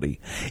possibility.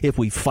 If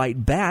we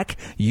fight back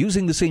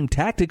using the same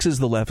tactics as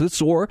the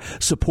leftists or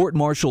support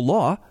martial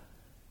law,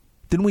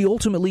 then we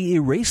ultimately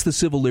erase the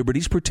civil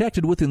liberties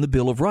protected within the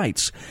Bill of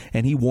Rights.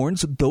 And he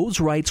warns those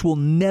rights will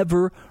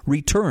never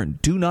return.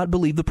 Do not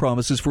believe the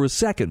promises for a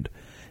second.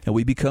 And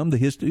we become the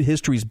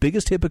history's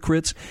biggest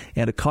hypocrites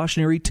and a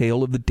cautionary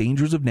tale of the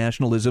dangers of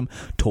nationalism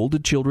told to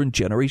children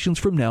generations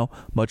from now,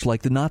 much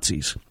like the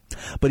Nazis.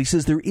 But he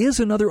says there is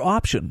another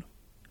option,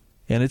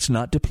 and it's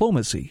not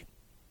diplomacy.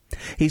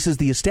 He says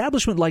the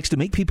establishment likes to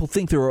make people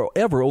think there are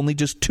ever only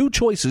just two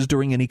choices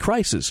during any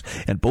crisis,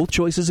 and both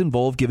choices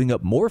involve giving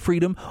up more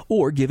freedom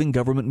or giving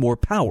government more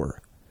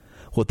power.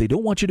 What they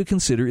don't want you to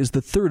consider is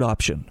the third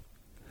option,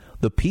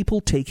 the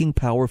people taking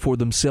power for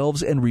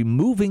themselves and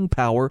removing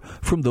power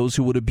from those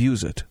who would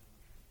abuse it.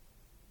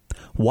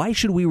 Why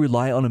should we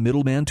rely on a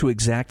middleman to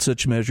exact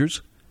such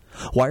measures?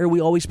 Why are we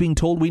always being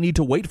told we need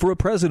to wait for a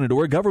president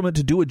or a government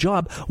to do a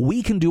job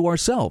we can do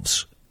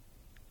ourselves?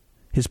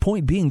 His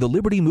point being the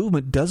liberty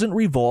movement doesn't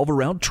revolve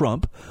around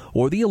Trump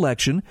or the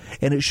election,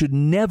 and it should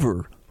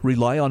never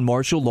rely on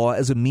martial law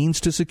as a means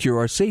to secure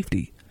our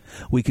safety.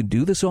 We can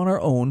do this on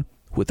our own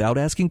without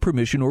asking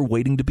permission or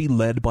waiting to be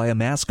led by a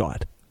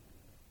mascot.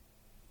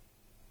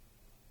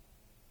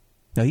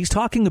 Now he's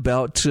talking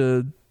about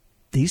testing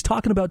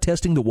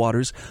the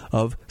waters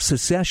of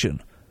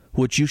secession,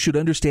 which you should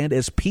understand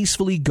as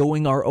peacefully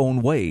going our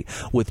own way,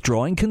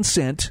 withdrawing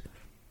consent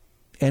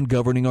and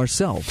governing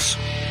ourselves.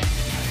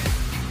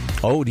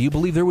 Oh, do you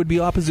believe there would be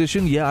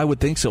opposition? Yeah, I would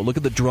think so. Look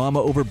at the drama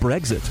over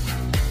Brexit.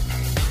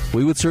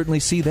 We would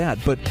certainly see that.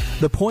 But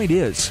the point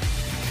is,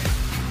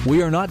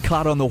 we are not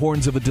caught on the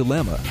horns of a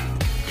dilemma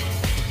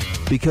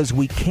because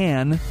we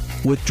can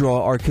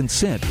withdraw our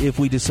consent if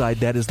we decide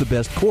that is the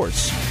best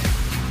course.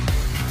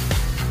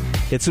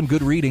 It's some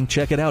good reading.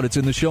 Check it out. It's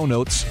in the show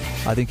notes.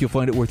 I think you'll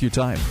find it worth your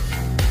time.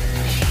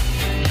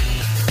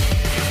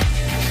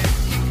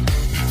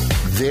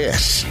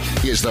 This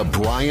is the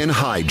Brian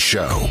Hyde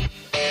Show.